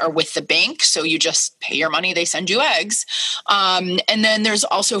eggs are with the bank. So you just pay your money. They send you eggs. And then there's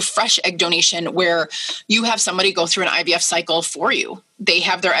also fresh egg donation, where you have somebody go through an IVF cycle for you. They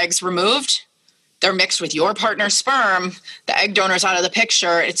have their eggs removed. They're mixed with your partner's sperm. The egg donor's out of the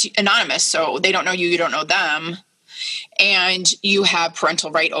picture. It's anonymous, so they don't know you, you don't know them. And you have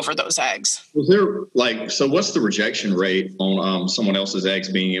parental right over those eggs. Was there so what's the rejection rate on someone else's eggs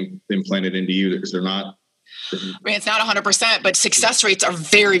being implanted into you? Because they're not. I mean, it's not 100%, but success rates are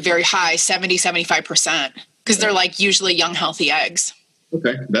very, very high, 70, 75%, because they're like usually young, healthy eggs.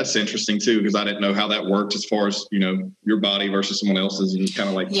 Okay. That's interesting too, because I didn't know how that worked as far as, your body versus someone else's, and kind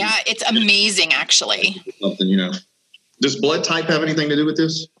of like. Yeah, it's amazing, actually. Something, Does blood type have anything to do with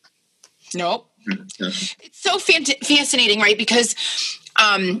this? Nope. Yeah. It's so fascinating, right? Because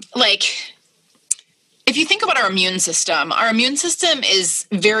if you think about our immune system is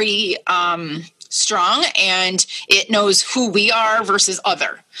very strong, and it knows who we are versus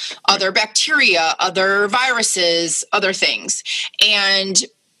other bacteria, other viruses, other things. And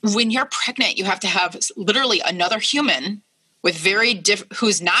when you're pregnant, you have to have literally another human with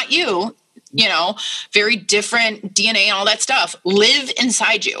who's not you, very different DNA and all that stuff, live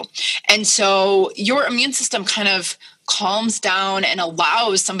inside you. And so your immune system kind of calms down and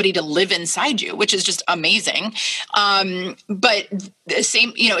allows somebody to live inside you, which is just amazing. But the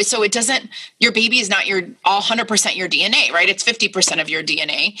same, so it doesn't, your baby is not all 100% your DNA, right? It's 50% of your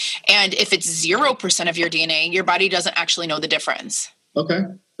DNA. And if it's 0% of your DNA, your body doesn't actually know the difference. Okay.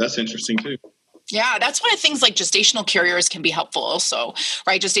 That's interesting too. Yeah, that's why things like gestational carriers can be helpful also,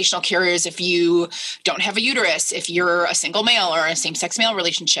 right? Gestational carriers, if you don't have a uterus, if you're a single male or a same-sex male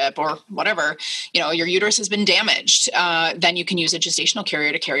relationship or whatever, your uterus has been damaged, then you can use a gestational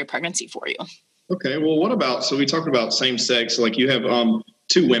carrier to carry a pregnancy for you. Okay, well, what about, so we talked about same sex, like you have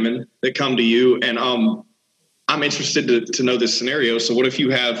two women that come to you, and I'm interested to know this scenario. So what if you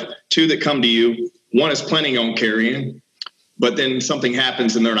have two that come to you, one is planning on carrying, but then something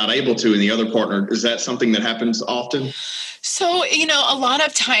happens and they're not able to, and the other partner, is that something that happens often? So, a lot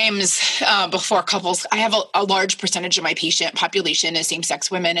of times before couples, I have a large percentage of my patient population is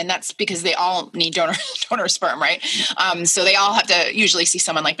same-sex women, and that's because they all need donor sperm, right? So they all have to usually see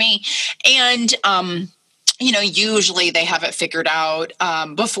someone like me. And, usually they have it figured out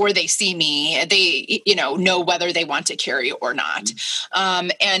before they see me. They, know whether they want to carry or not.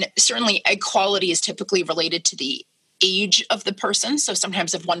 And certainly egg quality is typically related to the age of the person. So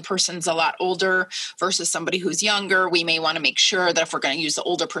sometimes if one person's a lot older versus somebody who's younger, we may want to make sure that if we're going to use the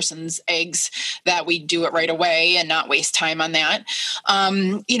older person's eggs, that we do it right away and not waste time on that.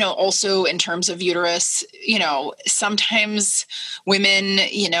 Also in terms of uterus, sometimes women,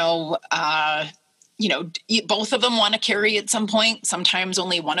 both of them want to carry at some point. Sometimes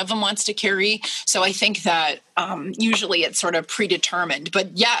only one of them wants to carry. So I think that usually it's sort of predetermined.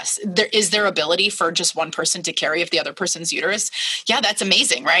 But yes, there is their ability for just one person to carry if the other person's uterus. Yeah, that's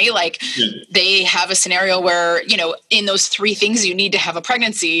amazing, right? Like they have a scenario where, in those three things you need to have a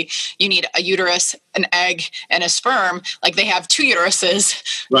pregnancy, you need a uterus, an egg, and a sperm. Like they have two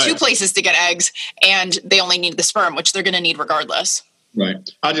uteruses, right, two places to get eggs, and they only need the sperm, which they're going to need regardless. Right.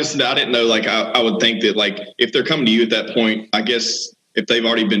 I didn't know, like, I would think that, like, if they're coming to you at that point, I guess if they've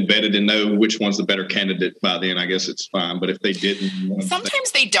already been vetted and know which one's the better candidate by then, I guess it's fine. But if they didn't.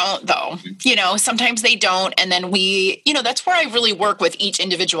 Sometimes they don't, though. Sometimes they don't. And then that's where I really work with each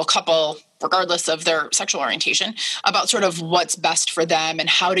individual couple, regardless of their sexual orientation, about sort of what's best for them and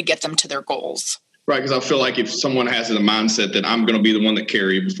how to get them to their goals. Right. Because I feel like if someone has a mindset that I'm going to be the one that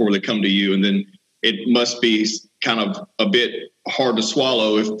carry before they come to you, and then it must be kind of a bit hard to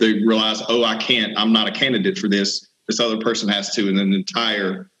swallow if they realize, I'm not a candidate for this. This other person has to, and then the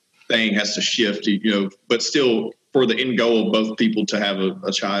entire thing has to shift, but still for the end goal of both people to have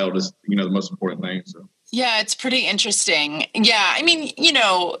a child is, the most important thing. So. Yeah, it's pretty interesting. Yeah. I mean,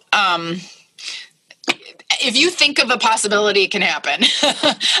 if you think of a possibility, it can happen.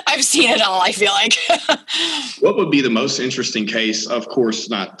 I've seen it all, I feel like. What would be the most interesting case? Of course,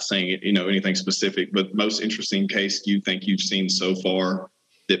 not saying anything specific, but most interesting case you think you've seen so far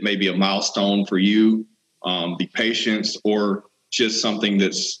that may be a milestone for you, the patients, or just something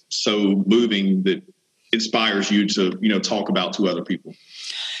that's so moving that inspires you to, talk about to other people?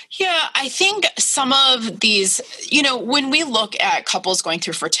 Yeah, I think some of these, when we look at couples going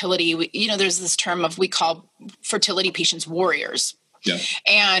through fertility, there's this term we call fertility patients warriors. Yeah.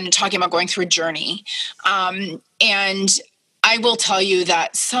 And talking about going through a journey. And I will tell you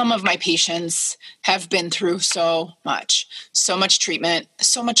that some of my patients have been through so much treatment,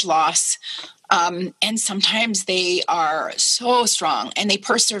 so much loss. And sometimes they are so strong and they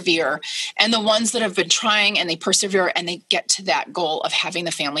persevere. And the ones that have been trying and they persevere and they get to that goal of having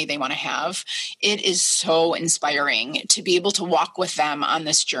the family they want to have, it is so inspiring to be able to walk with them on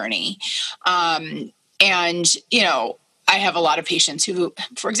this journey. I have a lot of patients who,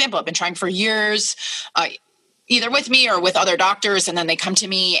 for example, have been trying for years, either with me or with other doctors, and then they come to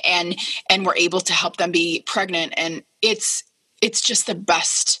me and we're able to help them be pregnant. And it's just the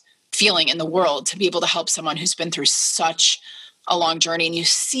best feeling in the world to be able to help someone who's been through such a long journey. And you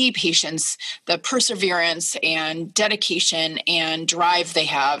see patients, the perseverance and dedication and drive they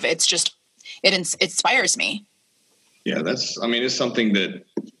have. It's just, it inspires me. Yeah, it's something that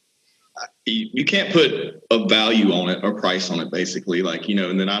you can't put a value on it or price on it, basically.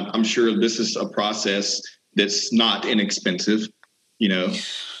 And then I'm sure this is a process that's not inexpensive,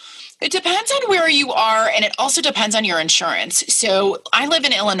 It depends on where you are, and it also depends on your insurance. So I live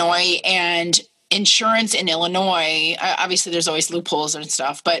in Illinois, and insurance in Illinois, obviously there's always loopholes and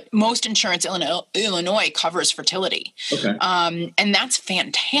stuff, but most insurance in Illinois covers fertility. Okay. And that's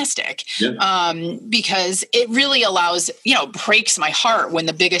fantastic. Yeah. Because it really allows, breaks my heart when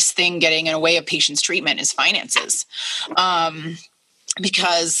the biggest thing getting in the way of patients' treatment is finances.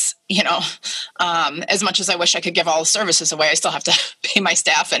 because, as much as I wish I could give all the services away, I still have to pay my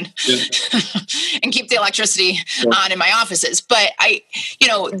staff and and keep the electricity on in my offices. But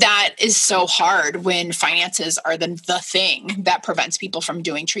that is so hard when finances are the thing that prevents people from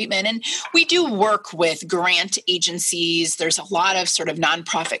doing treatment. And we do work with grant agencies. There's a lot of sort of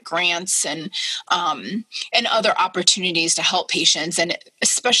nonprofit grants and other opportunities to help patients. And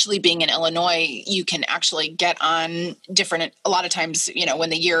especially being in Illinois, you can actually get on a lot of times, when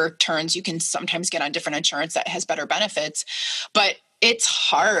the year turns, you can sometimes get on different insurance that has better benefits, but it's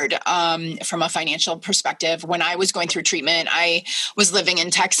hard from a financial perspective. When I was going through treatment, I was living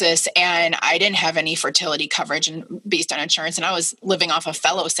in Texas and I didn't have any fertility coverage based on insurance. And I was living off a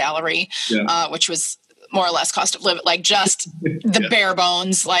fellow salary, which was more or less cost of living, like just the bare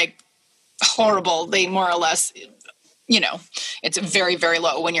bones, like horrible. They more or less, it's very, very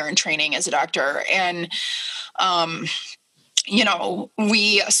low when you're in training as a doctor. And,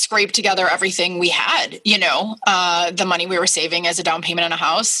 we scraped together everything we had, the money we were saving as a down payment on a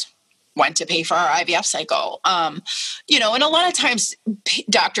house went to pay for our IVF cycle. And a lot of times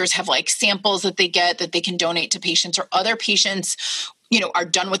doctors have like samples that they get that they can donate to patients, or other patients, are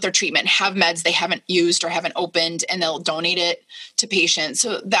done with their treatment, have meds they haven't used or haven't opened, and they'll donate it to patients.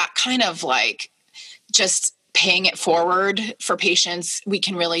 So that kind of like just paying it forward for patients, we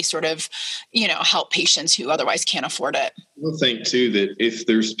can really sort of, help patients who otherwise can't afford it. I think too that if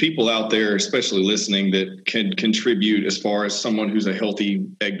there's people out there, especially listening, that can contribute as far as someone who's a healthy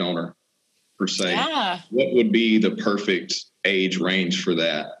egg donor per se, what would be the perfect age range for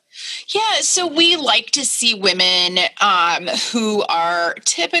that? Yeah, so we like to see women who are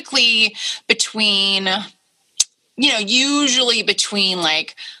typically between, usually between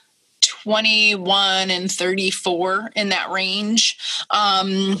like 21 and 34, in that range.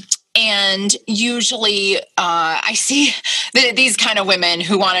 And usually I see these kind of women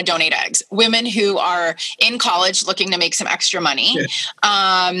who want to donate eggs, women who are in college looking to make some extra money,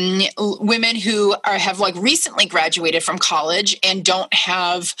 women who have like recently graduated from college and don't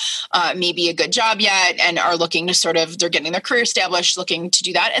have maybe a good job yet and are looking to they're getting their career established, looking to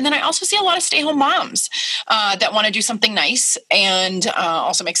do that. And then I also see a lot of stay-home moms that want to do something nice and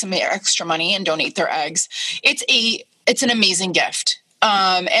also make some extra money and donate their eggs. It's an amazing gift.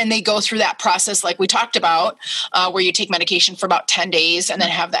 And they go through that process like we talked about, where you take medication for about 10 days and then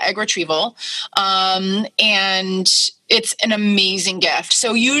have the egg retrieval. And it's an amazing gift.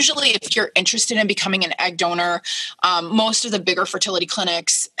 So usually if you're interested in becoming an egg donor, most of the bigger fertility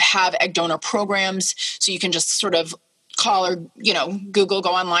clinics have egg donor programs. So you can just sort of call or, Google,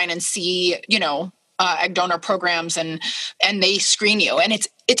 go online and see, egg donor programs and they screen you, and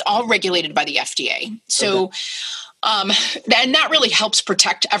it's all regulated by the FDA. So, and that really helps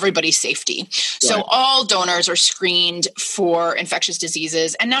protect everybody's safety. So all donors are screened for infectious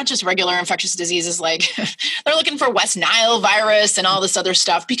diseases, and not just regular infectious diseases. Like they're looking for West Nile virus and all this other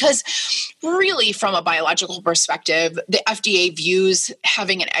stuff, because really from a biological perspective, the FDA views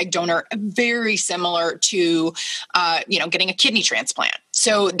having an egg donor very similar to, getting a kidney transplant.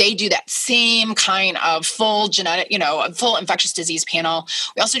 So they do that same kind of full genetic, full infectious disease panel.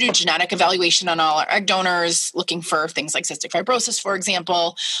 We also do genetic evaluation on all our egg donors, looking for things like cystic fibrosis, for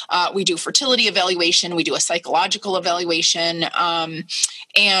example. We do fertility evaluation. We do a psychological evaluation.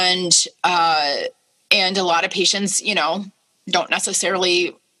 And a lot of patients, don't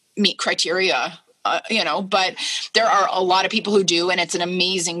necessarily meet criteria, but there are a lot of people who do, and it's an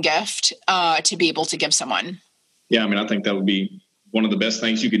amazing gift to be able to give someone. Yeah, I think that would be one of the best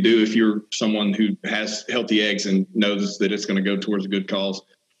things you could do if you're someone who has healthy eggs and knows that it's going to go towards a good cause.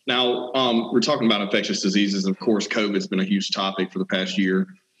 Now, we're talking about infectious diseases. Of course, COVID's been a huge topic for the past year.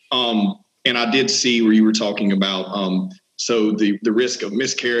 And I did see where you were talking about, so the risk of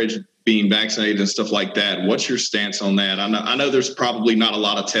miscarriage, being vaccinated and stuff like that. What's your stance on that? I know there's probably not a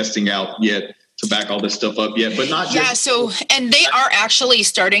lot of testing out yet to back all this stuff up yet, but not just. Yeah, and they are actually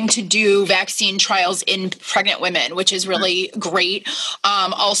starting to do vaccine trials in pregnant women, which is really great.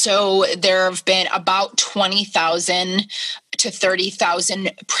 Also, there have been about 20,000 to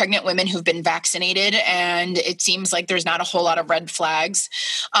 30,000 pregnant women who've been vaccinated, and it seems like there's not a whole lot of red flags.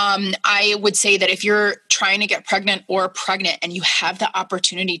 I would say that if you're trying to get pregnant and you have the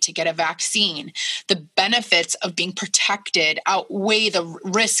opportunity to get a vaccine, the benefits of being protected outweigh the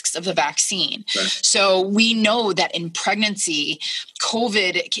risks of the vaccine. Right. So we know that in pregnancy,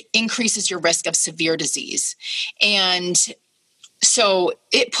 COVID increases your risk of severe disease. And So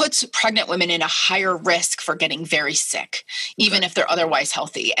it puts pregnant women in a higher risk for getting very sick, even if they're otherwise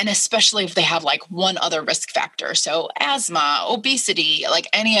healthy. And especially if they have like one other risk factor. So asthma, obesity, like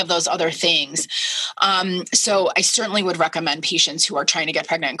any of those other things. So I certainly would recommend patients who are trying to get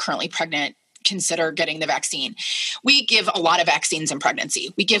pregnant and currently pregnant consider getting the vaccine. We give a lot of vaccines in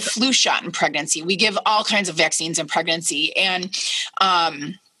pregnancy. We give flu shot in pregnancy. We give all kinds of vaccines in pregnancy. And,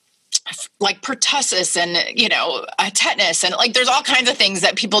 like pertussis and, tetanus and like, there's all kinds of things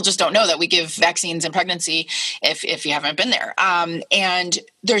that people just don't know that we give vaccines in pregnancy if you haven't been there. And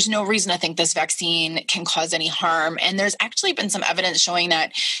there's no reason to think this vaccine can cause any harm. And there's actually been some evidence showing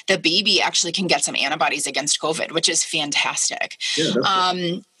that the baby actually can get some antibodies against COVID, which is fantastic. Yeah,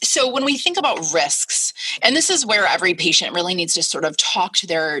 so when we think about risks, and this is where every patient really needs to sort of talk to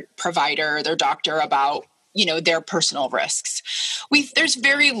their provider, their doctor about their personal risks. There's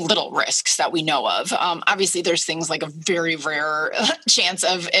very little risks that we know of. Obviously, there's things like a very rare chance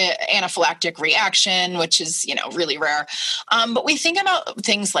of anaphylactic reaction, which is, really rare. But we think about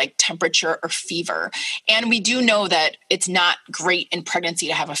things like temperature or fever. And we do know that it's not great in pregnancy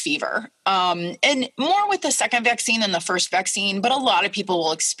to have a fever. And more with the second vaccine than the first vaccine, but a lot of people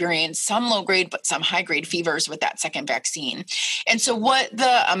will experience some low grade, but some high grade fevers with that second vaccine. And so what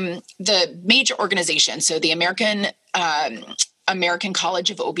the major organizations, so the American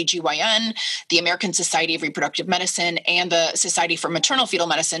College of OBGYN, the American Society of Reproductive Medicine, and the Society for Maternal Fetal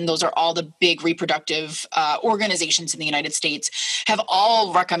Medicine, those are all the big reproductive organizations in the United States, have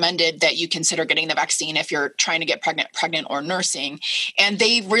all recommended that you consider getting the vaccine if you're trying to get pregnant or nursing. And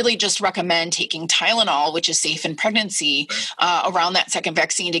they really just recommend taking Tylenol, which is safe in pregnancy, around that second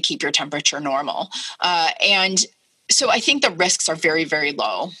vaccine to keep your temperature normal. And so I think the risks are very, very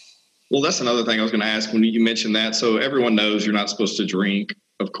low. Well, that's another thing I was going to ask when you mentioned that. So everyone knows you're not supposed to drink,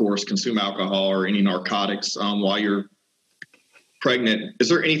 of course, consume alcohol or any narcotics while you're pregnant. Is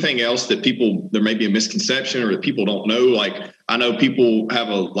there anything else that there may be a misconception or that people don't know? Like, I know people have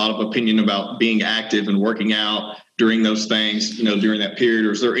a lot of opinion about being active and working out during those things, during that period.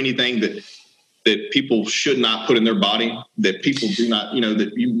 Or is there anything that people should not put in their body that people do not,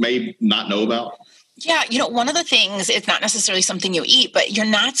 that you may not know about? Yeah, one of the things, it's not necessarily something you eat, but you're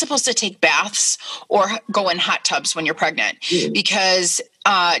not supposed to take baths or go in hot tubs when you're pregnant because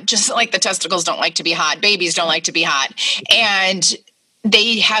just like the testicles don't like to be hot, babies don't like to be hot. And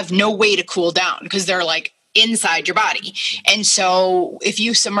they have no way to cool down because they're like inside your body. And so if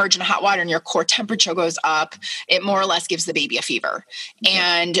you submerge in hot water and your core temperature goes up, it more or less gives the baby a fever.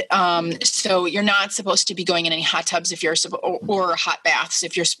 And so you're not supposed to be going in any hot tubs or hot baths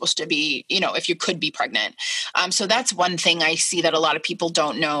if you're supposed to be, if you could be pregnant. So that's one thing I see that a lot of people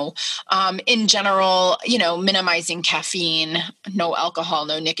don't know. In general, minimizing caffeine, no alcohol,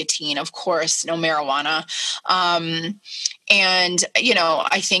 no nicotine, of course, no marijuana. And,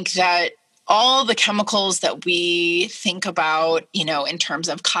 I think that all the chemicals that we think about, in terms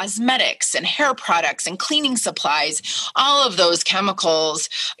of cosmetics and hair products and cleaning supplies, all of those chemicals,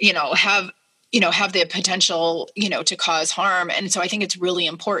 have the potential, to cause harm. And so I think it's really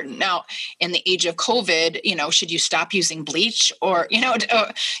important. Now, in the age of COVID, should you stop using bleach or,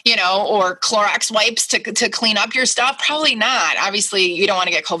 or Clorox wipes to clean up your stuff? Probably not. Obviously, you don't want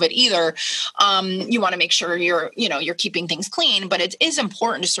to get COVID either. You want to make sure you're keeping things clean, but it is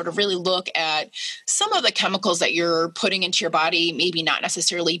important to sort of really look at some of the chemicals that you're putting into your body, maybe not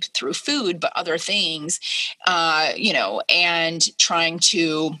necessarily through food, but other things, and trying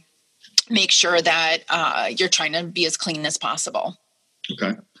to make sure that you're trying to be as clean as possible.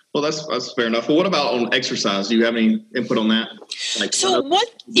 Okay. Well, that's fair enough. Well, what about on exercise? Do you have any input on that?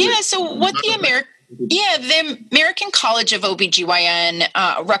 The American College of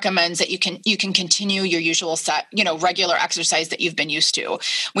OBGYN recommends that you can continue your usual regular exercise that you've been used to.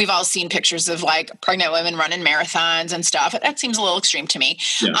 We've all seen pictures of like pregnant women running marathons and stuff. That seems a little extreme to me.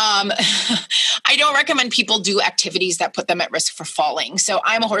 Yeah. I don't recommend people do activities that put them at risk for falling. So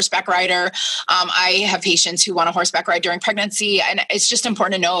I'm a horseback rider. I have patients who want to horseback ride during pregnancy, and it's just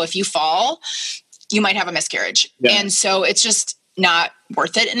important to know if you fall, you might have a miscarriage. Yeah. And so it's just not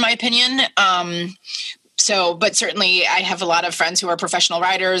worth it, in my opinion. But certainly I have a lot of friends who are professional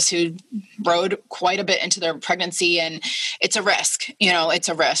riders who rode quite a bit into their pregnancy, and it's a risk, it's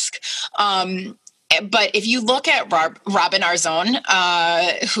a risk. But if you look at Robin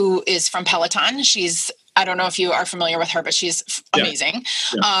Arzon, who is from Peloton, I don't know if you are familiar with her, but she's amazing.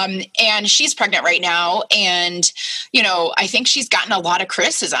 Yeah. And she's pregnant right now. And, I think she's gotten a lot of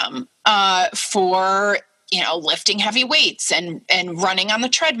criticism for lifting heavy weights and running on the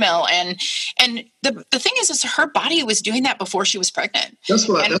treadmill. And the thing is her body was doing that before she was pregnant. That's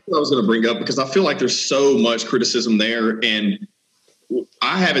what I was going to bring up, because I feel like there's so much criticism there. And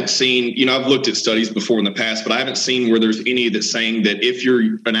I haven't seen, I've looked at studies before in the past, but I haven't seen where there's any that's saying that if you're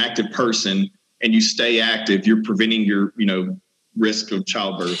an active person and you stay active, you're preventing your, risk of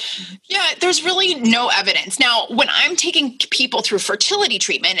childbirth. Yeah, there's really no evidence. Now, when I'm taking people through fertility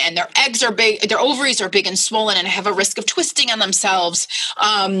treatment and their eggs are big, their ovaries are big and swollen and have a risk of twisting on themselves,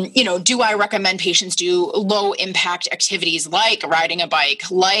 do I recommend patients do low impact activities like riding a bike,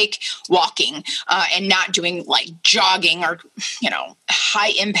 like walking, and not doing like jogging or,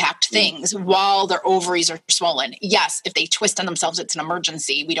 high impact things while their ovaries are swollen? Yes, if they twist on themselves, it's an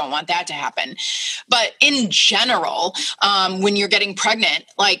emergency. We don't want that to happen. But in general, when you're getting pregnant,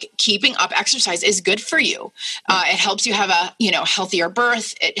 like keeping up exercise is good for you. It helps you have a, healthier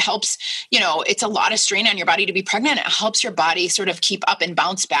birth. It helps, it's a lot of strain on your body to be pregnant. It helps your body sort of keep up and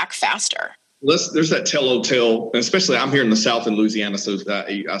bounce back faster. There's that tell, especially I'm here in the South in Louisiana, so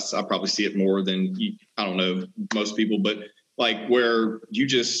I probably see it more than, I don't know, most people, but like where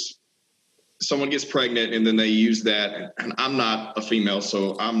someone gets pregnant and then they use that, and I'm not a female,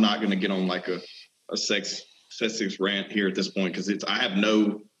 so I'm not going to get on like a sexist rant here at this point, because I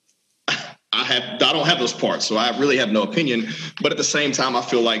don't have those parts, so I really have no opinion. But at the same time, I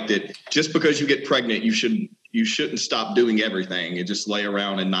feel like that just because you get pregnant, you shouldn't stop doing everything and just lay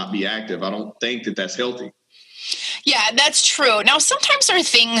around and not be active. I don't think that that's healthy. Yeah, that's true. Now, sometimes there are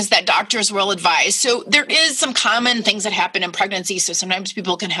things that doctors will advise. So there is some common things that happen in pregnancy. So sometimes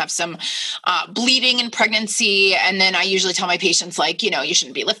people can have some bleeding in pregnancy. And then I usually tell my patients, like, you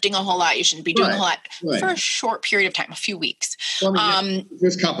shouldn't be lifting a whole lot. You shouldn't be doing a whole lot for a short period of time, a few weeks. Well,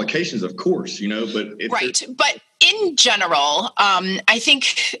 there's complications, of course, but But in general, I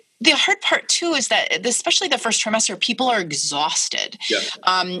think the hard part too is that, especially the first trimester, people are exhausted. Yeah.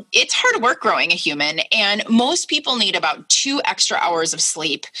 It's hard work growing a human, and most people need about 2 extra hours of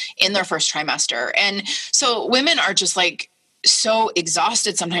sleep in their first trimester. And so women are just like so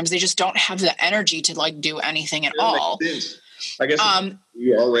exhausted sometimes they just don't have the energy to like do anything at all. I guess if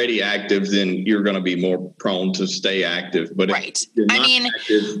you're already active, then you're going to be more prone to stay active. But if you're not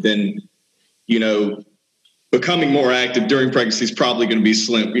active, then becoming more active during pregnancy is probably going to be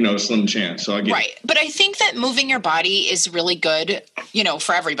slim chance. So I get it. But I think that moving your body is really good,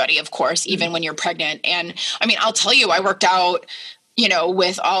 for everybody, of course, even when you're pregnant. And I mean, I'll tell you, I worked out,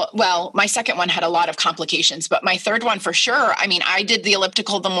 my second one had a lot of complications, but my third one for sure. I mean, I did the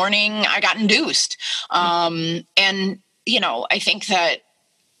elliptical the morning I got induced. And, I think that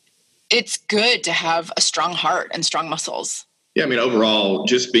it's good to have a strong heart and strong muscles. Yeah, I mean, overall,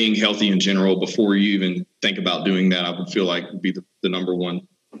 just being healthy in general before you even think about doing that, I would feel like would be the number one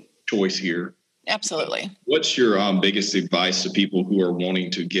choice here. Absolutely. What's your biggest advice to people who are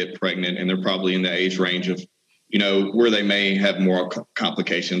wanting to get pregnant and they're probably in the age range of, where they may have more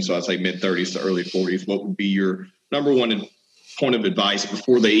complications? So I'd say mid-30s to early 40s. What would be your number one point of advice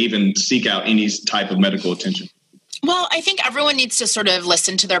before they even seek out any type of medical attention? Well, I think everyone needs to sort of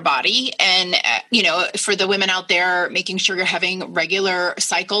listen to their body, and, for the women out there, making sure you're having regular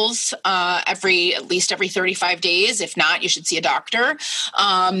cycles, at least every 35 days. If not, you should see a doctor.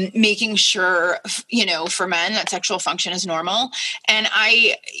 Making sure, for men, that sexual function is normal. And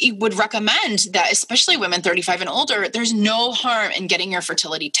I would recommend that, especially women 35 and older, there's no harm in getting your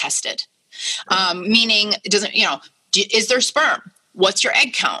fertility tested. Meaning it doesn't, is there sperm? What's your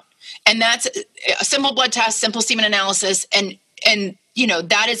egg count? And that's a simple blood test, simple semen analysis. And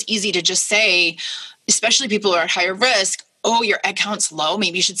that is easy to just say, especially people who are at higher risk. Oh, your egg count's low.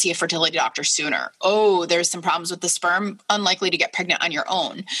 Maybe you should see a fertility doctor sooner. Oh, there's some problems with the sperm. Unlikely to get pregnant on your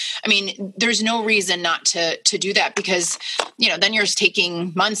own. I mean, there's no reason not to do that, because, then you're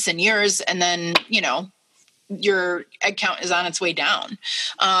taking months and years, and then, your egg count is on its way down.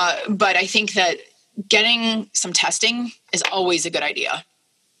 But I think that getting some testing is always a good idea.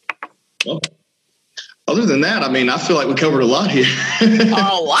 Well, other than that, I mean, I feel like we covered a lot here.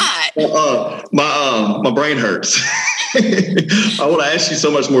 A lot. My brain hurts. I want to ask you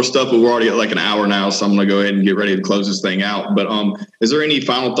so much more stuff, but we're already at like an hour now, so I'm going to go ahead and get ready to close this thing out. But is there any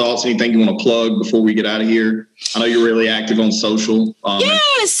final thoughts, anything you want to plug before we get out of here? I know you're really active on social.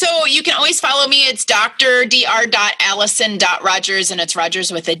 So you can always follow me. It's dr.allison.rodgers, and it's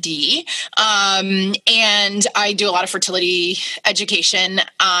Rodgers with a D. And I do a lot of fertility education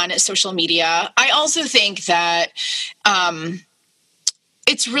on social media. I also think that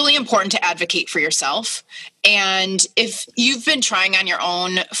it's really important to advocate for yourself And if you've been trying on your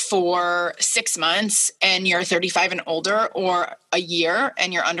own for 6 months and you're 35 and older, or a year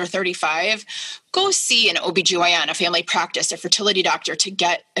and you're under 35, go see an OBGYN, a family practice, a fertility doctor to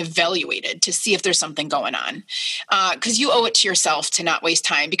get evaluated to see if there's something going on. Because you owe it to yourself to not waste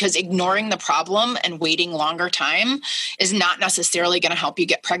time, because ignoring the problem and waiting longer time is not necessarily going to help you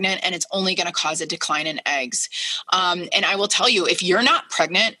get pregnant, and it's only going to cause a decline in eggs. And I will tell you, if you're not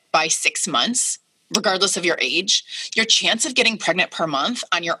pregnant by 6 months, regardless of your age, your chance of getting pregnant per month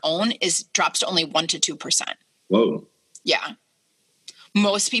on your own drops to only 1% to 2%. Whoa. Yeah.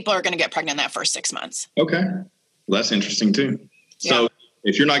 Most people are going to get pregnant in that first 6 months. Okay. Well, that's interesting too. So Yeah.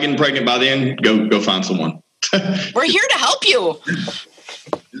 if you're not getting pregnant by then, go find someone. We're here to help you.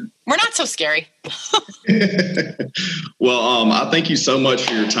 We're not so scary. Well, I thank you so much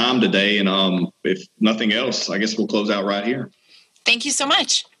for your time today. And if nothing else, I guess we'll close out right here. Thank you so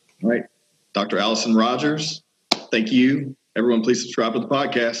much. All right. Dr. Allison Rodgers, thank you. Everyone, please subscribe to the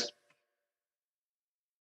podcast.